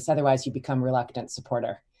want to do this. Otherwise you become reluctant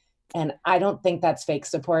supporter. And I don't think that's fake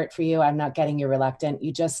support for you. I'm not getting you reluctant.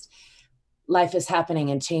 Life is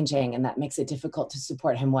happening and changing, and that makes it difficult to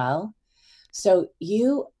support him well. So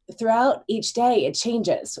throughout each day, it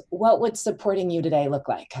changes. What would supporting you today look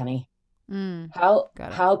like, honey?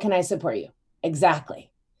 How can I support you?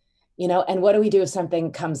 Exactly. And what do we do if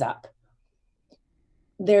something comes up?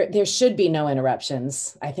 There should be no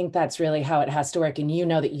interruptions. I think that's really how it has to work. And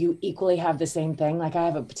that you equally have the same thing. Like, I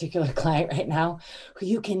have a particular client right now who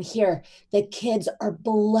you can hear the kids are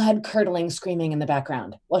blood curdling screaming in the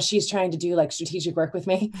background while she's trying to do like strategic work with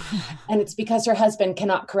me. And it's because her husband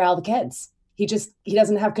cannot corral the kids. He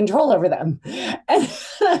doesn't have control over them. And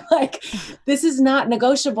I'm like, this is not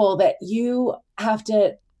negotiable, that you have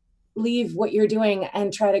to leave what you're doing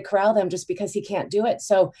and try to corral them just because he can't do it.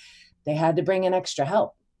 So they had to bring in extra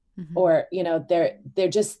help. Or,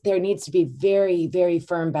 there needs to be very, very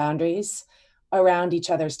firm boundaries around each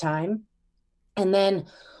other's time. And then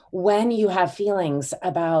when you have feelings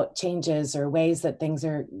about changes or ways that things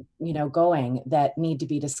are, going that need to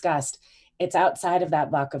be discussed, it's outside of that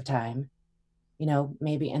block of time,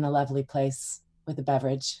 maybe in a lovely place with a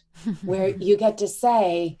beverage where you get to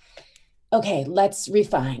say, okay, let's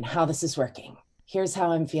refine how this is working. Here's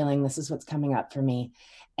how I'm feeling. This is what's coming up for me.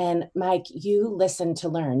 And Mike, you listen to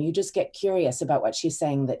learn. You just get curious about what she's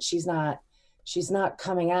saying, that she's not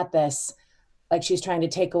coming at this like she's trying to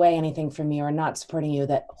take away anything from you or not supporting you,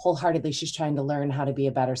 that wholeheartedly she's trying to learn how to be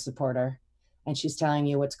a better supporter. And she's telling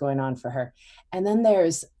you what's going on for her. And then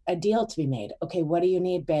there's a deal to be made. Okay, what do you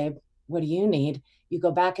need, babe? What do you need? You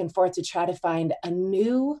go back and forth to try to find a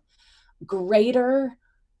new, greater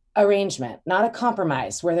arrangement, not a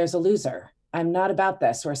compromise where there's a loser. I'm not about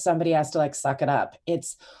this where somebody has to like suck it up.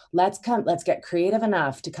 It's let's get creative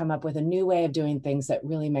enough to come up with a new way of doing things that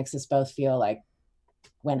really makes us both feel like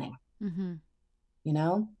winning.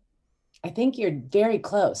 I think you're very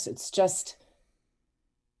close. It's just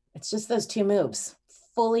those two moves,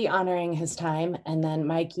 fully honoring his time, and then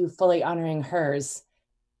Mike, you fully honoring hers,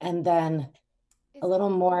 and then a little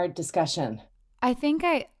more discussion. I think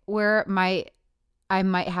I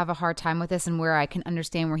might have a hard time with this, and where I can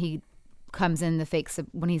understand where he comes in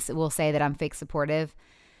when he will say that I'm fake supportive,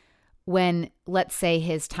 when let's say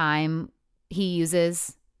his time he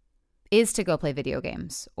uses is to go play video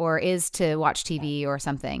games or is to watch TV or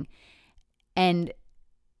something. And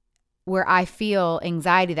where I feel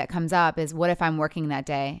anxiety that comes up is, what if I'm working that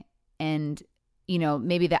day and,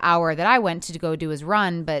 maybe the hour that I went to go do his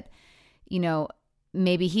run, but,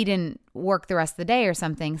 maybe he didn't work the rest of the day or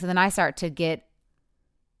something. So then I start to get,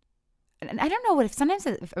 and I don't know what, if sometimes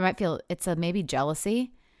I might feel it's a maybe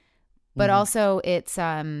jealousy, but also it's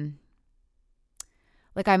like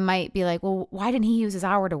I might be like, well, why didn't he use his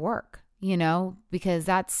hour to work? Because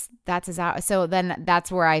that's his hour. So then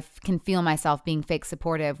that's where I can feel myself being fake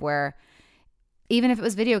supportive, where even if it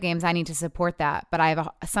was video games, I need to support that.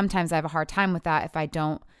 But sometimes I have a hard time with that if I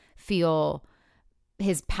don't feel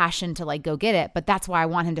his passion to like go get it. But that's why I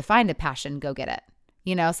want him to find a passion, go get it.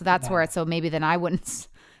 So that's where so maybe then I wouldn't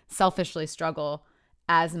selfishly struggle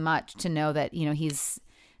as much to know that, he's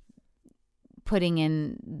putting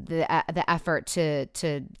in the effort to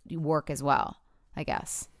work as well, I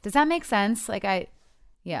guess. Does that make sense?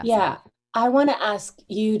 Yeah. I want to ask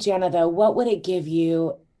you, Jana, though, what would it give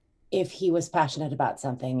you if he was passionate about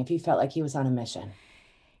something, if you felt like he was on a mission?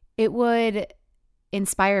 It would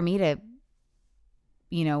inspire me to,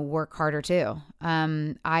 work harder too.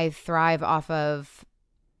 I thrive off of,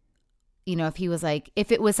 if he was like,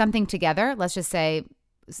 if it was something together, let's just say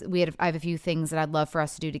I have a few things that I'd love for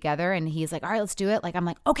us to do together. And he's like, all right, let's do it. Like, I'm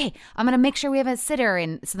like, okay, I'm going to make sure we have a sitter.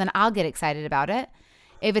 And so then I'll get excited about it.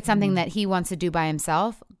 If it's something that he wants to do by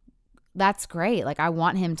himself, that's great. Like, I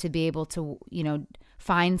want him to be able to,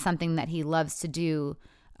 find something that he loves to do,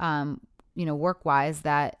 work-wise,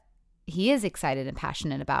 that he is excited and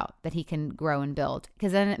passionate about, that he can grow and build.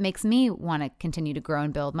 Because then it makes me want to continue to grow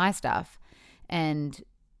and build my stuff. And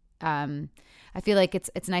I feel like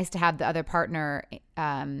it's nice to have the other partner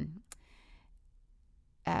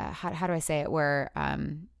how do I say it, where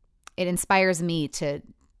it inspires me to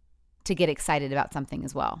get excited about something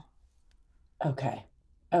as well. Okay.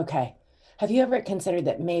 Okay. Have you ever considered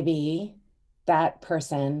that maybe that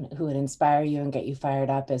person who would inspire you and get you fired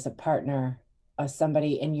up is a partner or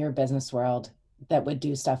somebody in your business world that would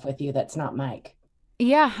do stuff with you that's not Mike?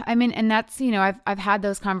 Yeah, I mean, and that's, I've had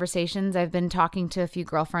those conversations. I've been talking to a few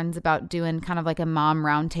girlfriends about doing kind of like a mom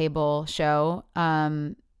roundtable show.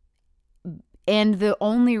 And the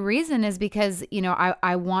only reason is because,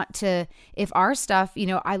 I want to, if our stuff,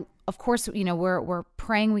 of course, we're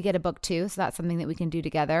praying we get a book too. So that's something that we can do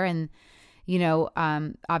together. And,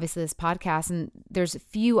 obviously this podcast, and there's a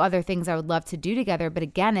few other things I would love to do together. But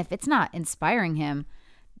again, if it's not inspiring him,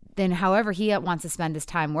 then however he wants to spend his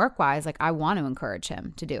time work-wise, like I want to encourage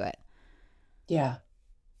him to do it. Yeah.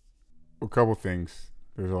 A couple things.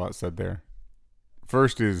 There's a lot said there.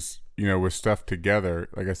 First is, with stuff together,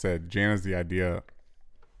 like I said, Jana's the idea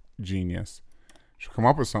genius. She'll come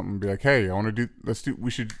up with something and be like, hey,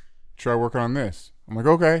 we should try working on this. I'm like,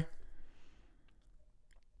 okay.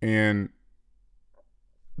 And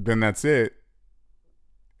then that's it.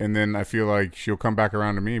 And then I feel like she'll come back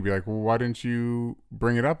around to me and be like, well, why didn't you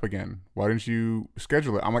bring it up again? Why didn't you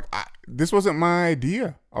schedule it? I'm like, this wasn't my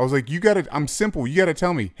idea. I was like, I'm simple. You got to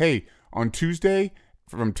tell me, hey, on Tuesday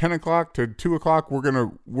from 10 o'clock to 2 o'clock, we're going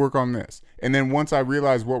to work on this. And then once I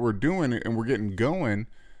realize what we're doing and we're getting going,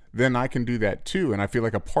 then I can do that too. And I feel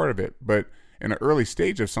like a part of it. But in an early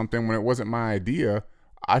stage of something, when it wasn't my idea,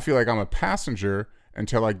 I feel like I'm a passenger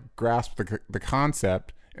until I grasp the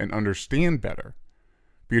concept and understand better.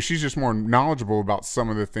 Because she's just more knowledgeable about some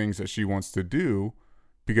of the things that she wants to do,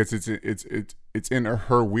 because it's in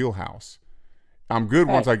her wheelhouse. I'm good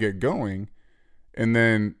once I get going, and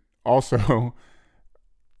then also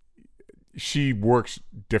she works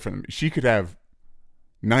differently. She could have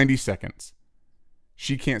 90 seconds.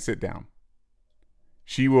 She can't sit down.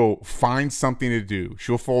 She will find something to do.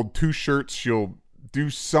 She'll fold 2 shirts. She'll do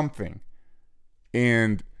something,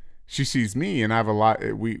 and she sees me, and I have a lot.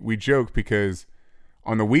 We joke because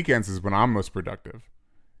on the weekends is when I'm most productive.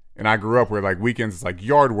 And I grew up where like weekends is like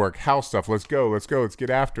yard work, house stuff. Let's go, let's get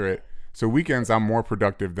after it. So weekends I'm more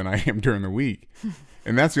productive than I am during the week.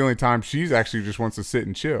 And that's the only time she's actually just wants to sit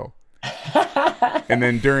and chill. And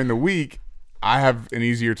then during the week, I have an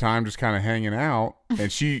easier time just kind of hanging out.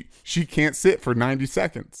 And she can't sit for 90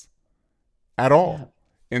 seconds at all. Yeah.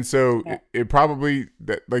 And so it probably,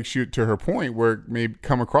 that like to her point, where it may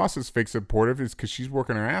come across as fake supportive is because she's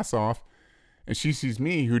working her ass off. And she sees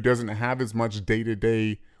me, who doesn't have as much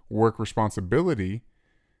day-to-day work responsibility,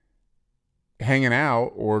 hanging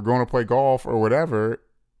out or going to play golf or whatever,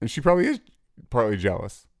 and she probably is partly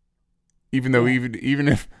jealous. Even though even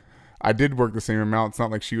if I did work the same amount, it's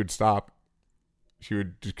not like she would stop. She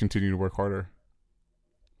would just continue to work harder.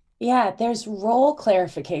 Yeah, there's role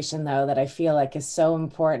clarification, though, that I feel like is so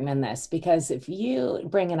important in this, because if you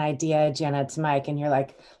bring an idea, Jana, to Mike, and you're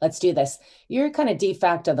like, let's do this, you're kind of de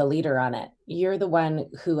facto the leader on it. You're the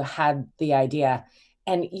one who had the idea,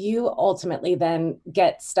 and you ultimately then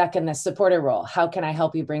get stuck in this supporter role. How can I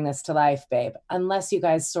help you bring this to life, babe? Unless you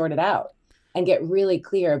guys sort it out and get really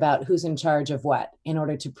clear about who's in charge of what in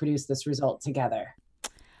order to produce this result together.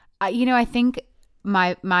 I think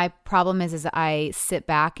my problem is I sit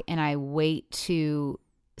back and I wait to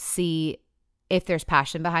see if there's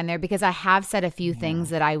passion behind there, because I have said a few things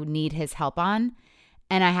that I would need his help on,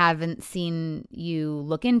 and I haven't seen you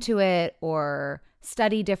look into it or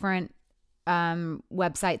study different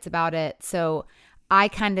websites about it. So I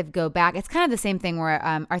kind of go back. It's kind of the same thing where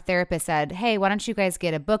our therapist said, hey, why don't you guys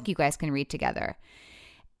get a book you guys can read together?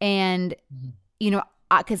 And,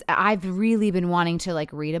 because I've really been wanting to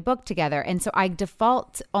like read a book together. And so I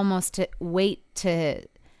default almost to wait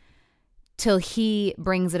till he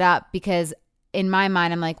brings it up, because in my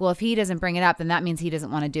mind, I'm like, well, if he doesn't bring it up, then that means he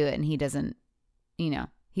doesn't want to do it. And he doesn't,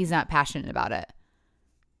 he's not passionate about it.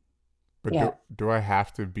 But do I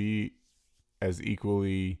have to be as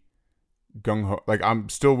equally gung-ho? Like, I'm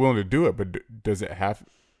still willing to do it, but does it have,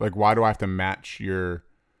 like, why do I have to match your...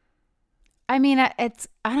 I mean, I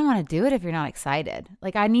don't want to do it if you're not excited.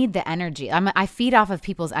 Like, I need the energy. I feed off of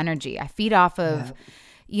people's energy. I feed off of,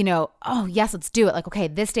 oh, yes, let's do it. Like, okay,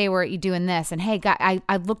 this day we're doing this. And hey,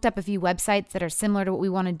 I looked up a few websites that are similar to what we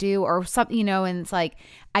want to do or something, and it's like,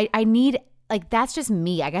 I need, like, that's just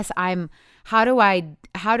me. I guess how do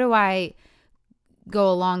I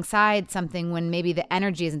go alongside something when maybe the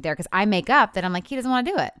energy isn't there? Because I make up that I'm like, he doesn't want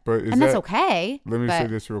to do it. And that's okay. Let me say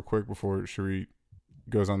this real quick before Cherie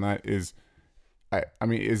goes on that is, I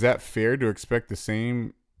mean, is that fair to expect the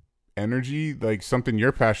same energy? Like something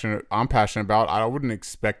I'm passionate about, I wouldn't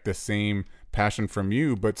expect the same passion from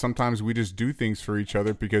you, but sometimes we just do things for each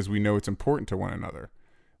other because we know it's important to one another.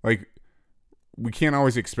 Like, we can't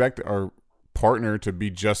always expect our partner to be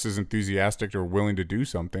just as enthusiastic or willing to do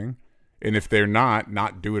something. And if they're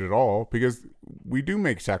not do it at all, because we do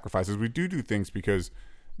make sacrifices. We do things because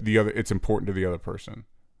it's important to the other person.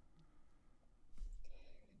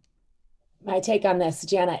 My take on this,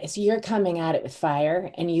 Jana, is you're coming at it with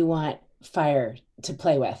fire and you want fire to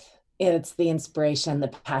play with. It's the inspiration, the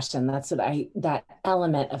passion. That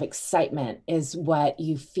element of excitement is what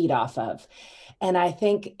you feed off of. And I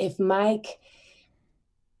think if Mike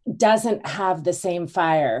doesn't have the same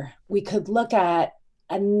fire, we could look at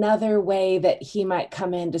another way that he might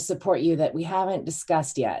come in to support you that we haven't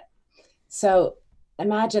discussed yet. So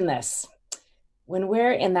imagine this. When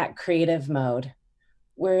we're in that creative mode,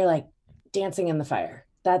 we're like dancing in the fire.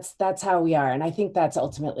 That's how we are. And I think that's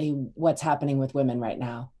ultimately what's happening with women right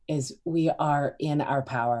now, is we are in our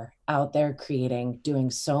power, out there creating,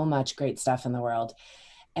 doing so much great stuff in the world.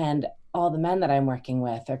 And all the men that I'm working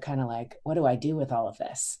with are kind of like, what do I do with all of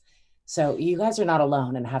this? So you guys are not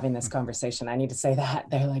alone in having this conversation. I need to say that.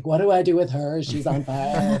 They're like, what do I do with her? She's on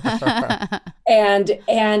fire.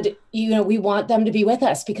 and we want them to be with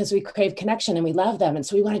us because we crave connection and we love them. And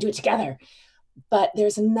so we want to do it together. But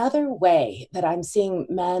there's another way that I'm seeing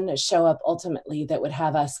men show up ultimately that would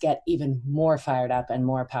have us get even more fired up and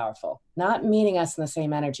more powerful, not meeting us in the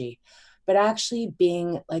same energy, but actually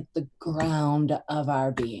being like the ground of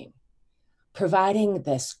our being, providing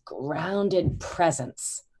this grounded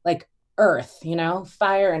presence, like earth,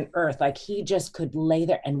 fire and earth. Like he just could lay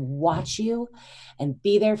there and watch you and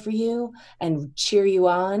be there for you and cheer you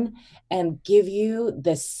on and give you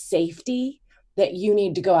the safety that you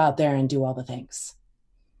need to go out there and do all the things.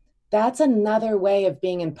 That's another way of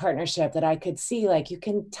being in partnership that I could see. Like, you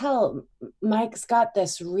can tell Mike's got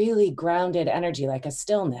this really grounded energy, like a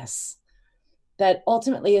stillness that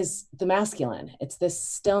ultimately is the masculine. It's this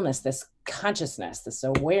stillness, this consciousness, this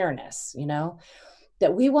awareness,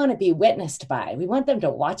 that we want to be witnessed by. We want them to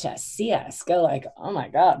watch us, see us, go like, oh my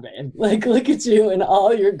God, babe, like, look at you and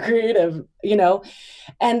all your creative,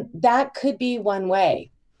 and that could be one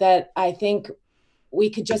way that I think we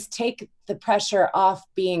could just take the pressure off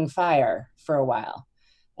being fire for a while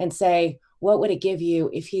and say, what would it give you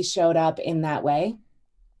if he showed up in that way?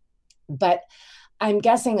 But I'm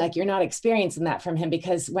guessing like you're not experiencing that from him,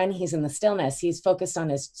 because when he's in the stillness, he's focused on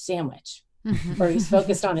his sandwich or he's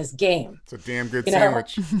focused on his game. It's a damn good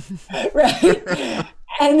sandwich. Right.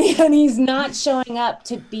 And he's not showing up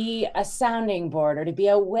to be a sounding board or to be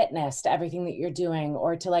a witness to everything that you're doing,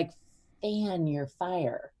 or to like fan your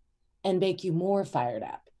fire and make you more fired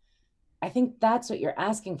up. I think that's what you're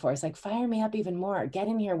asking for. It's like, fire me up even more. Get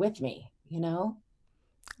in here with me,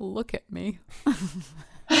 Look at me.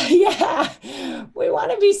 Yeah. We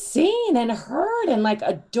want to be seen and heard and like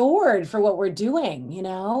adored for what we're doing,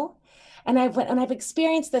 And I've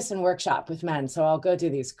experienced this in workshop with men. So I'll go do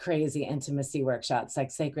these crazy intimacy workshops, like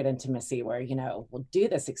sacred intimacy, where, we'll do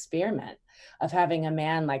this experiment of having a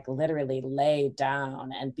man like literally lay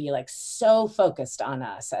down and be like so focused on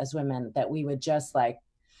us as women that we would just like,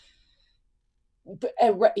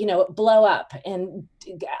 blow up and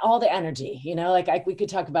all the energy, like we could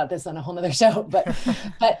talk about this on a whole nother show, but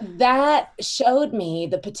that showed me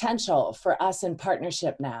the potential for us in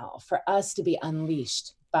partnership now, for us to be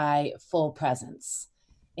unleashed by full presence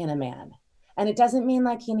in a man. And it doesn't mean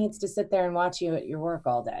like he needs to sit there and watch you at your work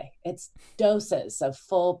all day. It's doses of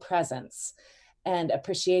full presence and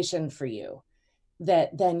appreciation for you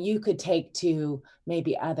that then you could take to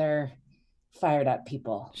maybe other fired up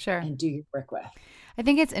people. Sure. And do your work with. I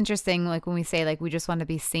think it's interesting, like when we say like we just want to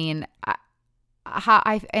be seen,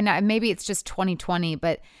 maybe it's just 2020,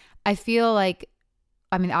 but I feel like,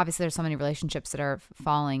 obviously there's so many relationships that are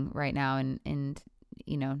falling right now and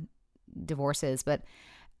divorces, but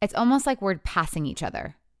it's almost like we're passing each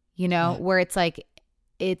other, where it's like,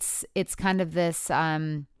 it's kind of this,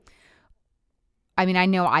 I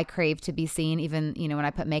know I crave to be seen, even, when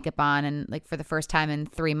I put makeup on and like for the first time in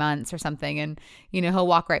 3 months or something, and, he'll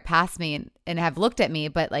walk right past me and have looked at me,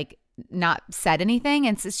 but like not said anything.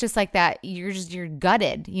 And it's just like that. You're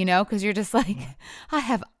gutted, cause you're just like, I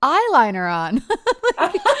have eyeliner on.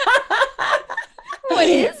 What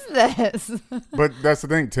is this? But that's the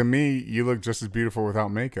thing. To me, you look just as beautiful without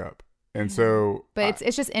makeup. And so, but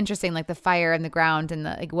it's just interesting, like the fire and the ground and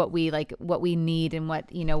the, like what we need and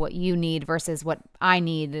what you need versus what I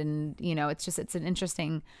need. And,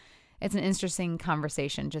 it's an interesting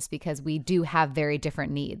conversation, just because we do have very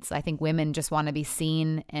different needs. I think women just want to be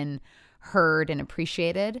seen and heard and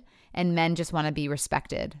appreciated, and men just want to be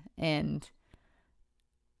respected. And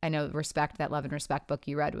I know Respect, that Love and Respect book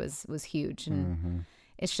you read was huge. And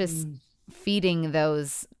it's just feeding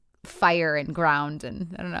those fire and ground.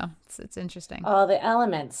 And I don't know, it's interesting. All the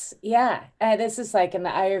elements. Yeah. This is like in the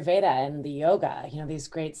Ayurveda and the yoga, these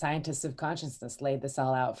great scientists of consciousness laid this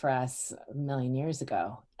all out for us a million years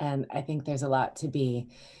ago. And I think there's a lot to be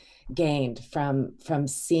gained from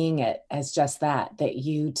seeing it as just that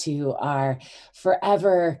you two are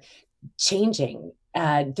forever changing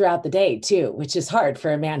throughout the day too, which is hard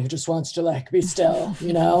for a man who just wants to like be still,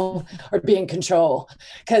 or be in control,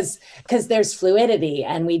 because there's fluidity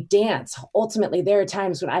and we dance. Ultimately, there are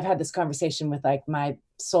times when I've had this conversation with like my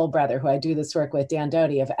soul brother who I do this work with, Dan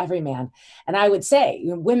Doty of Everyman. And I would say,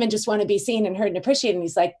 women just want to be seen and heard and appreciated. And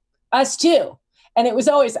he's like, us too. And it was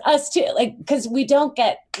always us too, like, because we don't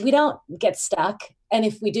get stuck. And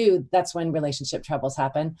if we do, that's when relationship troubles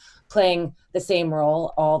happen, playing the same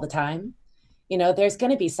role all the time. There's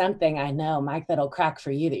going to be something, I know, Mike, that'll crack for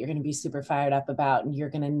you that you're going to be super fired up about, and you're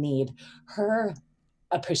going to need her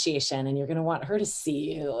appreciation and you're going to want her to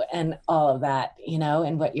see you and all of that,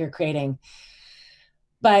 and what you're creating.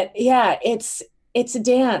 But yeah, it's a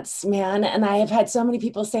dance, man. And I have had so many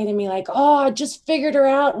people say to me like, oh, I just figured her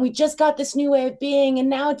out. And we just got this new way of being. And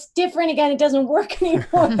now it's different again. It doesn't work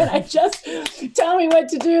anymore. And I just tell me what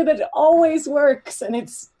to do that always works. And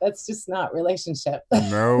that's just not relationship.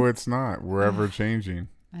 No, it's not. We're ever changing.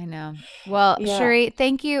 I know. Well, yeah. Sheree,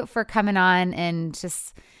 thank you for coming on and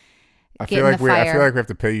just I feel like we have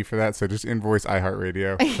to pay you for that. So just invoice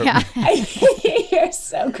iHeartRadio. Yeah. You're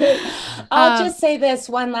so good. I'll just say this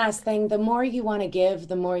one last thing. The more you want to give,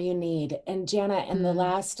 the more you need. And Jana, in the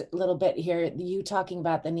last little bit here, you talking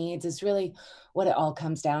about the needs is really what it all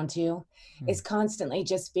comes down to, is constantly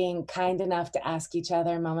just being kind enough to ask each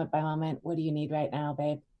other moment by moment, what do you need right now,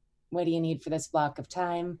 babe? What do you need for this block of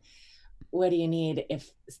time? What do you need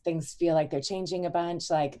if things feel like they're changing a bunch?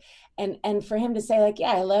 Like, and for him to say like,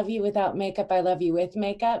 yeah, I love you without makeup. I love you with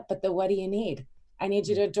makeup. But what do you need? I need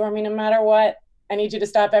you to adore me no matter what. I need you to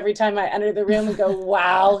stop every time I enter the room and go,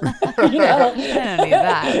 wow. I don't need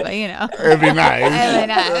that, but It'd be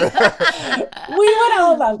nice. We would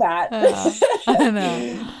all love that. I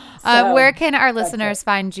know. So, where can our listeners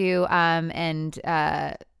find you and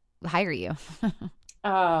hire you?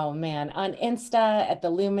 Oh, man. On Insta at The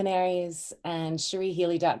Luminaries and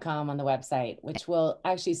ShereeHealy.com on the website, which will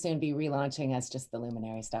actually soon be relaunching as just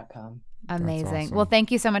TheLuminaries.com. Amazing. Awesome. Well,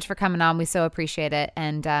 thank you so much for coming on. We so appreciate it.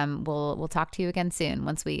 And we'll talk to you again soon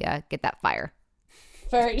once we get that fire.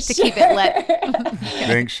 To keep it lit.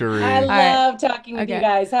 Thanks, Sheree. I love talking with you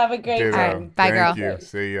guys. Have a great time. Bye, girl. Thank you.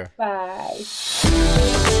 See ya. Bye.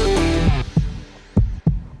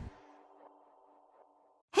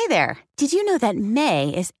 Hey there. Did you know that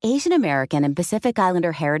May is Asian American and Pacific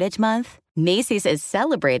Islander Heritage Month? Macy's is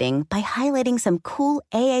celebrating by highlighting some cool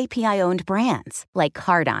AAPI-owned brands like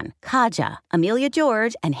Cardon, Kaja, Amelia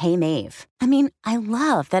George, and Hey Mave. I mean, I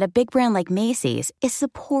love that a big brand like Macy's is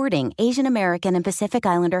supporting Asian American and Pacific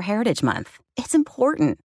Islander Heritage Month. It's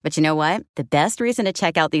important. But you know what? The best reason to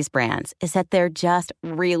check out these brands is that they're just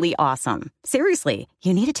really awesome. Seriously,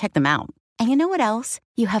 you need to check them out. And you know what else?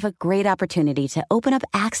 You have a great opportunity to open up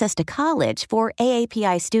access to college for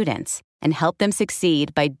AAPI students and help them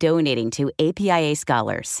succeed by donating to APIA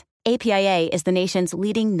Scholars. APIA is the nation's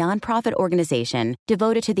leading nonprofit organization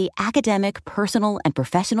devoted to the academic, personal, and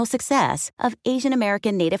professional success of Asian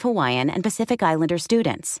American, Native Hawaiian, and Pacific Islander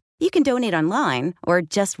students. You can donate online or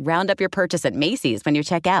just round up your purchase at Macy's when you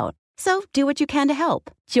check out. So do what you can to help.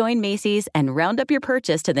 Join Macy's and round up your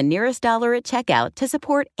purchase to the nearest dollar at checkout to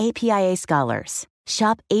support APIA Scholars.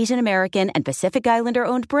 Shop Asian American and Pacific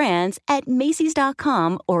Islander-owned brands at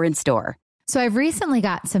Macy's.com or in store. So I've recently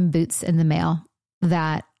got some boots in the mail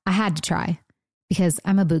that I had to try because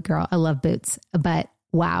I'm a boot girl. I love boots. But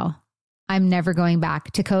wow, I'm never going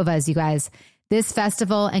back. Tecovas, you guys. This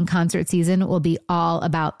festival and concert season will be all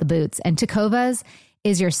about the boots. And Tecovas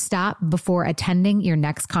is your stop before attending your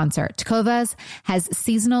next concert. Tecovas has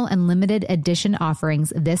seasonal and limited edition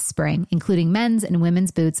offerings this spring, including men's and women's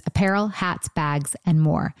boots, apparel, hats, bags, and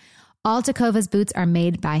more. All Tecovas boots are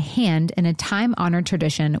made by hand in a time-honored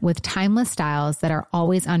tradition with timeless styles that are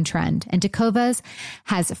always on trend. And Tecovas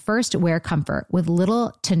has first wear comfort with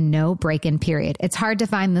little to no break-in period. It's hard to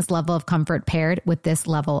find this level of comfort paired with this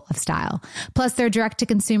level of style. Plus, their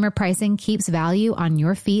direct-to-consumer pricing keeps value on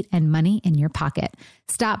your feet and money in your pocket.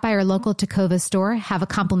 Stop by your local Tecovas store, have a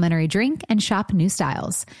complimentary drink, and shop new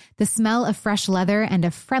styles. The smell of fresh leather and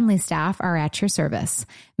a friendly staff are at your service.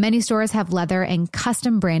 Many stores have leather and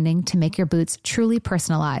custom branding to make your boots truly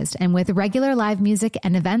personalized. And with regular live music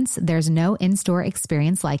and events, there's no in-store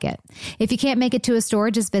experience like it. If you can't make it to a store,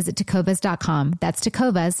 just visit tecovas.com. That's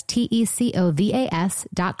Tecovas,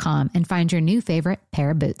 Tecovas.com, and find your new favorite pair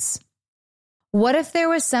of boots. What if there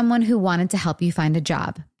was someone who wanted to help you find a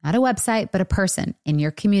job? Not a website, but a person in your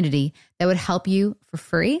community that would help you for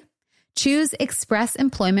free? Choose Express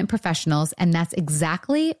Employment Professionals, and that's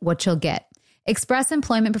exactly what you'll get. Express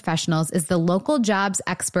Employment Professionals is the local jobs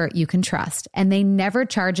expert you can trust, and they never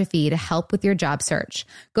charge a fee to help with your job search.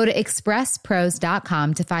 Go to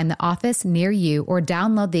expresspros.com to find the office near you or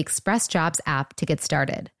download the Express Jobs app to get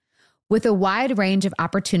started. With a wide range of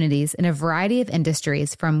opportunities in a variety of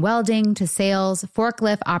industries, from welding to sales,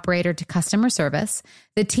 forklift operator to customer service,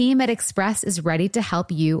 the team at Express is ready to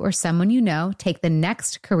help you or someone you know take the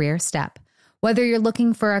next career step. Whether you're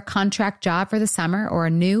looking for a contract job for the summer or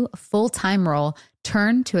a new full-time role,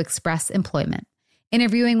 turn to Express Employment.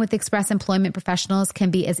 Interviewing with Express Employment Professionals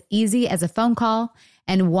can be as easy as a phone call,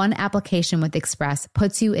 and one application with Express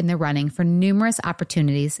puts you in the running for numerous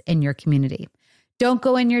opportunities in your community. Don't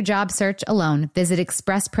go in your job search alone. Visit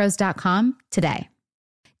expresspros.com today.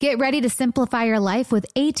 Get ready to simplify your life with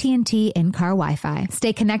AT&T in-car Wi-Fi.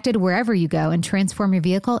 Stay connected wherever you go and transform your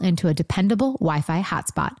vehicle into a dependable Wi-Fi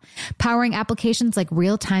hotspot. Powering applications like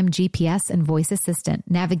real-time GPS and voice assistant,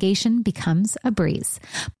 navigation becomes a breeze.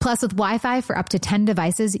 Plus, with Wi-Fi for up to 10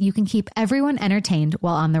 devices, you can keep everyone entertained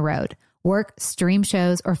while on the road. Work, stream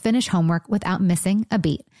shows, or finish homework without missing a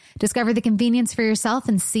beat. Discover the convenience for yourself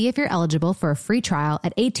and see if you're eligible for a free trial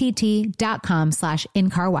at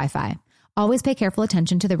att.com/in-car Wi-Fi. Always pay careful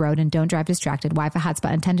attention to the road and don't drive distracted. Wi-Fi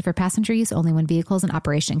hotspot intended for passenger use only when vehicles in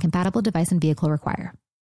operation. Compatible device and vehicle require.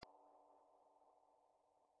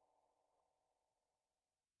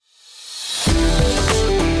 Do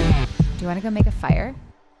you want to go make a fire?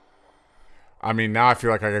 I mean, now I feel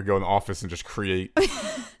like I gotta go in the office and just create.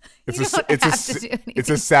 It's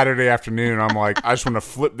a Saturday afternoon. I'm like, I just want to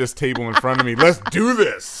flip this table in front of me. Let's do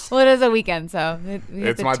this. Well, it is a weekend, so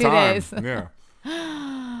it's my 2 time. Days. Yeah.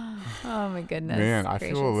 Oh my goodness, man! I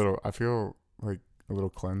feel like a little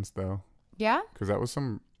cleansed though. Yeah, because that was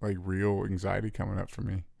some like real anxiety coming up for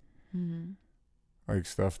me. Mm-hmm. Like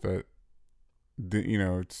stuff that,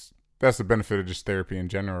 that's the benefit of just therapy in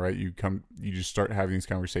general, right? You just start having these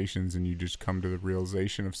conversations, and you just come to the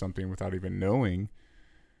realization of something without even knowing.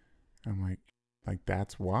 I'm like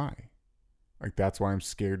that's why, that's why I'm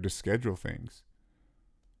scared to schedule things.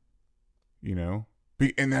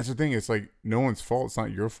 And that's the thing. It's like no one's fault. It's not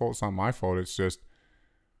your fault. It's not my fault. It's just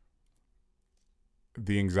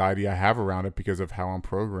the anxiety I have around it because of how I'm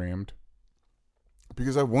programmed.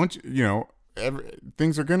 Because I want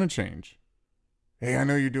things are going to change. Hey, I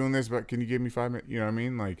know you're doing this, but can you give me 5 minutes? You know what I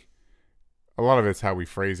mean? Like a lot of it's how we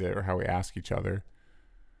phrase it or how we ask each other.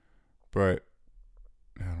 But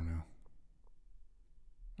I don't know.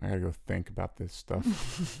 I got to go think about this stuff.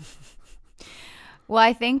 Well,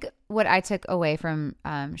 I think what I took away from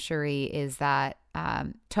Cherie is that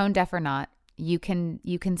tone deaf or not, you can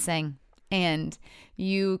sing and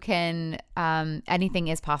you can anything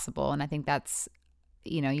is possible. And I think that's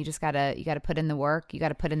you just gotta put in the work, you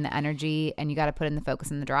gotta put in the energy, and you gotta put in the focus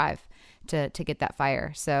and the drive to get that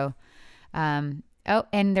fire. So and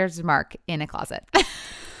there's Mark in a closet.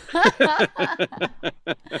 What are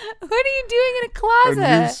you doing in a closet?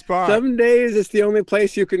 A new spot. Some days it's the only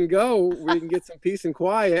place you can go where you can get some peace and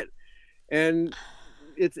quiet, and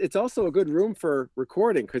it's also a good room for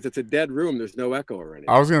recording because it's a dead room. There's no echo or anything.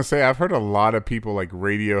 I was gonna say I've heard a lot of people like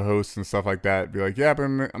radio hosts and stuff like that be like, "Yeah, but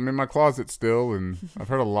I'm in my closet still," and I've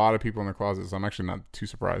heard a lot of people in their closets. So I'm actually not too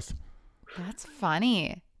surprised. That's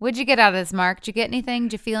funny. What'd you get out of this, Mark? Did you get anything?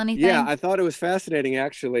 Did you feel anything? Yeah, I thought it was fascinating,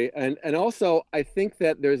 actually. And also, I think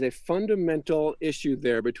that there's a fundamental issue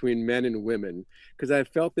there between men and women, because I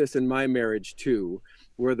felt this in my marriage, too,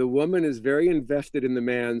 where the woman is very invested in the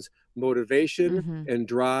man's motivation and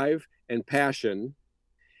drive and passion,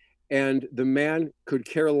 and the man could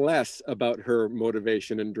care less about her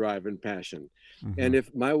motivation and drive and passion. And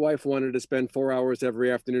if my wife wanted to spend 4 hours every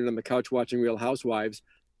afternoon on the couch watching Real Housewives,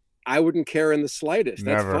 I wouldn't care in the slightest.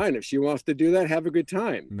 That's fine. If she wants to do that, have a good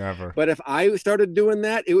time. Never. But if I started doing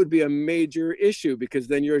that, it would be a major issue because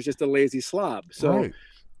then you're just a lazy slob. So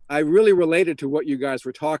I really related to what you guys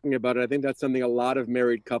were talking about. And I think that's something a lot of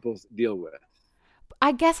married couples deal with.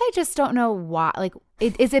 I guess I just don't know why. Like,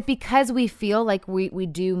 is it because we feel like we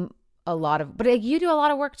do a lot of, but you do a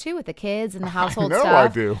lot of work too with the kids and the household stuff. I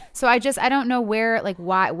do. So I don't know where, like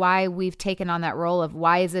why we've taken on that role of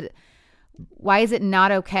why is it why is it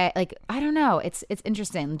not okay? Like, I don't know. It's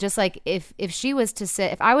interesting. Just like if I was to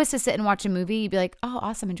sit and watch a movie, you'd be like, oh,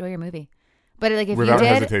 awesome. Enjoy your movie. But like if Without you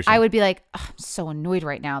did, hesitation. I would be like, oh, I'm so annoyed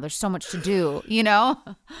right now. There's so much to do, you know?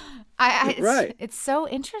 Right. It's so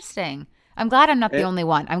interesting. I'm glad I'm not the only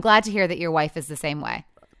one. I'm glad to hear that your wife is the same way.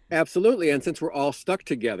 Absolutely. And since we're all stuck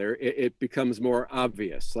together, it becomes more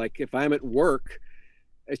obvious. Like if I'm at work,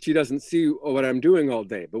 she doesn't see what I'm doing all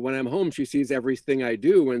day. But when I'm home, she sees everything I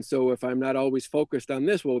do. And so if I'm not always focused on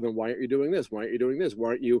this, well, then why aren't you doing this? Why aren't you doing this? Why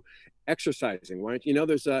aren't you exercising? Why aren't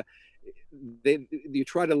there's we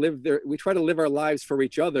try to live our lives for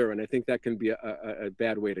each other. And I think that can be a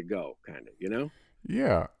bad way to go, kind of,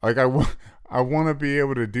 Yeah. Like I want to be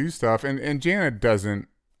able to do stuff. And Jana doesn't,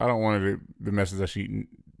 I don't want her to, the message that she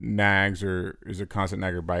nags or is a constant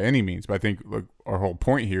nagger by any means. But I think our whole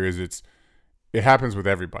point here is it happens with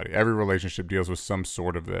everybody. Every relationship deals with some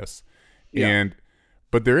sort of this. Yeah.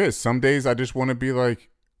 But there is some days I just want to be like,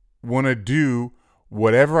 want to do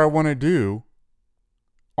whatever I want to do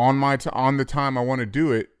on the time I want to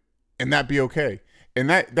do it, and that be okay. And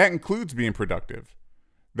that includes being productive.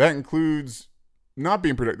 That includes not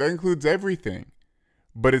being productive. That includes everything.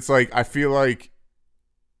 But it's like, I feel like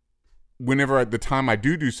whenever at the time I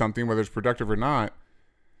do something, whether it's productive or not,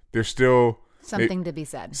 there's still something to be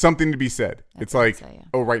said. Something to be said. That's it's like, say, yeah.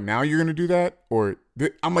 Oh, right now you're going to do that? Or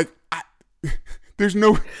I'm like, there's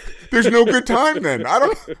no good time then. I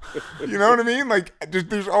don't, you know what I mean? Like,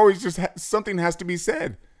 there's always just something has to be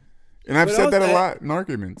said. And I've said that a lot in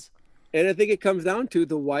arguments. And I think it comes down to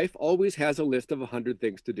the wife always has a list of 100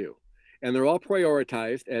 things to do. And they're all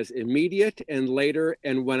prioritized as immediate and later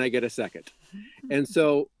and when I get a second. And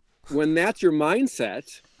so when that's your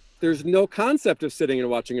mindset, there's no concept of sitting and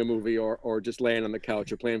watching a movie or just laying on the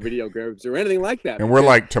couch or playing video games or anything like that. And we're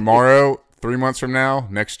like, tomorrow, 3 months from now,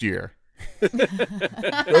 next year.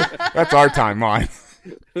 That's our timeline.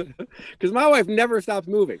 Because my wife never stops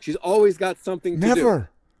moving. She's always got something to do. Never.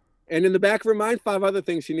 And in the back of her mind, 5 other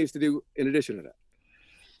things she needs to do in addition to that.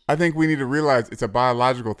 I think we need to realize it's a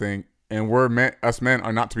biological thing, and us men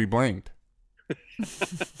are not to be blamed.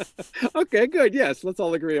 Okay, good. Yes, let's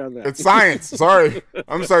all agree on that. It's science. Sorry. I'm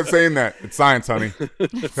going to start saying that. It's science, honey.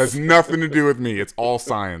 It has nothing to do with me. It's all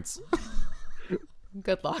science.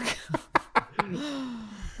 Good luck.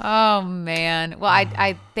 Oh man. Well,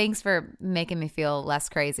 I thanks for making me feel less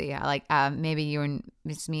crazy. I like maybe you and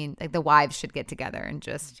just me, like the wives should get together and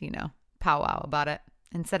just, powwow about it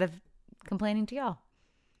instead of complaining to y'all.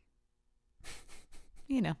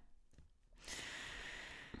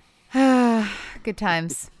 Good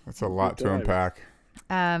times. That's a lot to unpack.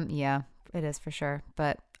 Yeah, it is for sure.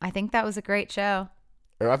 But I think that was a great show.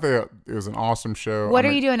 I think it was an awesome show. What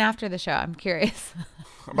are you doing after the show? I'm curious.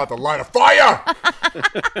 I'm about to light a fire.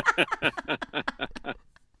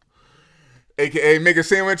 AKA make a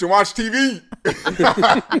sandwich and watch TV.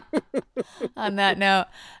 On that note,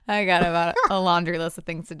 I got about a laundry list of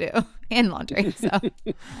things to do and laundry. So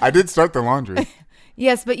I did start the laundry.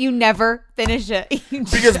 Yes, but you never finish it.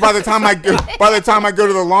 Because by the time I go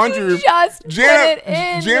to the laundry room,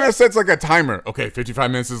 Jana sets like a timer. Okay, 55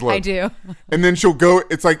 minutes is left. I do. And then she'll go.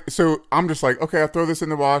 It's like, so I'm just like, okay, I'll throw this in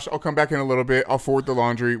the wash. I'll come back in a little bit. I'll forward the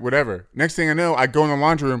laundry, whatever. Next thing I know, I go in the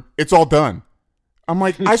laundry room. It's all done. I'm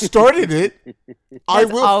like, I started it. I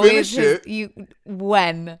will finish it.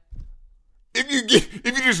 When? If you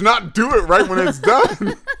just not do it right when it's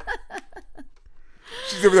done.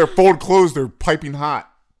 She's over there, fold clothes. They're piping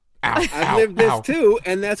hot. Ow, I've lived this too,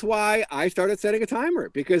 and that's why I started setting a timer,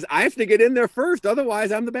 because I have to get in there first.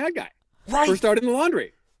 Otherwise, I'm the bad guy for starting the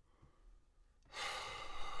laundry.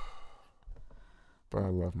 But I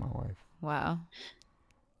love my wife. Wow,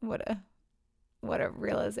 what a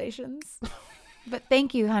realizations. But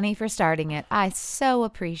thank you, honey, for starting it. I so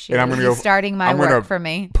appreciate you starting my work for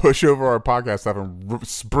me. Push over our podcast stuff and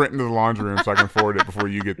sprint into the laundry room so I can forward it before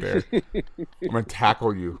you get there. I'm going to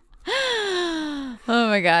tackle you. Oh,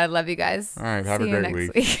 my God. I love you guys. All right. Have a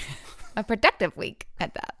great week. A productive week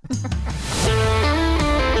at that.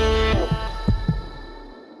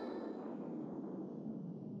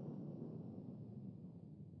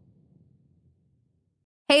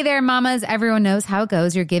 Hey there, mamas. Everyone knows how it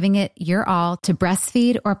goes. You're giving it your all to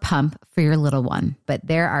breastfeed or pump for your little one. But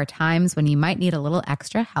there are times when you might need a little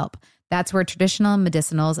extra help. That's where traditional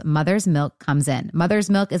medicinals Mother's Milk comes in. Mother's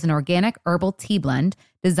Milk is an organic herbal tea blend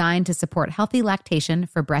designed to support healthy lactation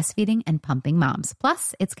for breastfeeding and pumping moms.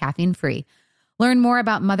 Plus, it's caffeine-free. Learn more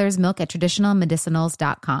about Mother's Milk at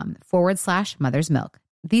traditionalmedicinals.com/Mother's Milk.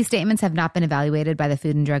 These statements have not been evaluated by the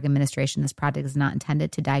Food and Drug Administration. This product is not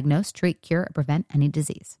intended to diagnose, treat, cure, or prevent any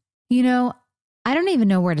disease. I don't even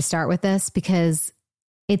know where to start with this because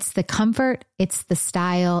It's the comfort, it's the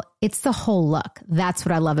style, it's the whole look. That's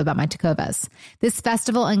what I love about my Tecovas. This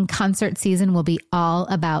festival and concert season will be all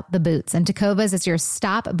about the boots, and Tecovas is your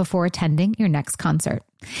stop before attending your next concert.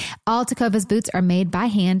 All Tecovas boots are made by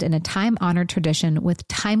hand in a time-honored tradition with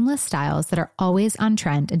timeless styles that are always on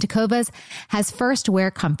trend, and Tecovas has first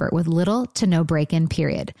wear comfort with little to no break-in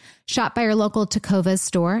period. Shop by your local Tecovas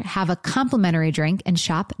store, have a complimentary drink, and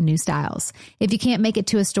shop new styles. If you can't make it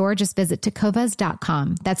to a store, just visit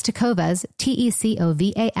tecovas.com. That's Tecovas,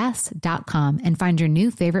 Tecovas.com, and find your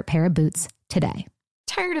new favorite pair of boots today.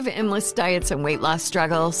 Tired of endless diets and weight loss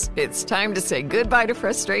struggles? It's time to say goodbye to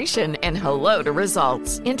frustration and hello to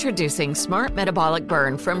results. Introducing Smart Metabolic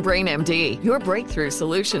Burn from BrainMD, your breakthrough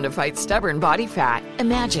solution to fight stubborn body fat.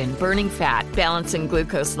 Imagine burning fat, balancing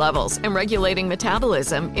glucose levels, and regulating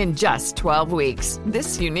metabolism in just 12 weeks.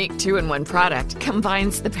 This unique 2-in-1 product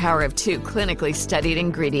combines the power of 2 clinically studied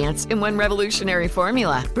ingredients in one revolutionary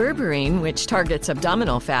formula. Berberine, which targets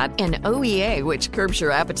abdominal fat, and OEA, which curbs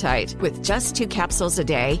your appetite. With just 2 capsules a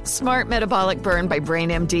day, Smart Metabolic Burn by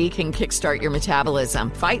BrainMD can kickstart your metabolism,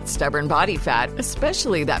 fight stubborn body fat,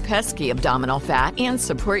 especially that pesky abdominal fat, and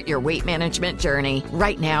support your weight management journey.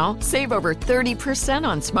 Right now, save over 30%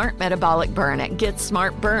 on Smart Metabolic Burn at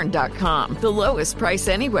GetSmartBurn.com. The lowest price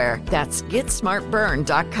anywhere. That's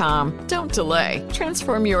GetSmartBurn.com. Don't delay.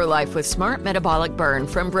 Transform your life with Smart Metabolic Burn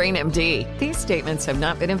from BrainMD. These statements have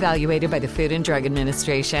not been evaluated by the Food and Drug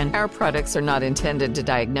Administration. Our products are not intended to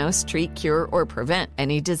diagnose, treat, cure, or prevent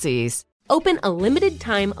any disease. Open a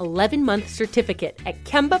limited-time 11-month certificate at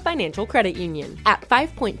Kemba Financial Credit Union. At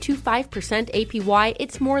 5.25% APY,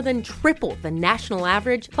 it's more than triple the national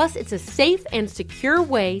average, plus it's a safe and secure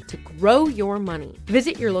way to grow your money.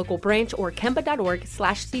 Visit your local branch or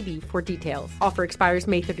kemba.org/cb for details. Offer expires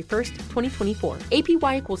May 31st, 2024.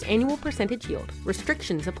 APY equals annual percentage yield.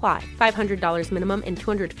 Restrictions apply. $500 minimum and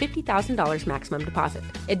 $250,000 maximum deposit.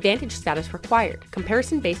 Advantage status required.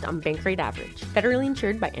 Comparison based on bank rate average. Federally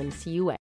insured by NCUA.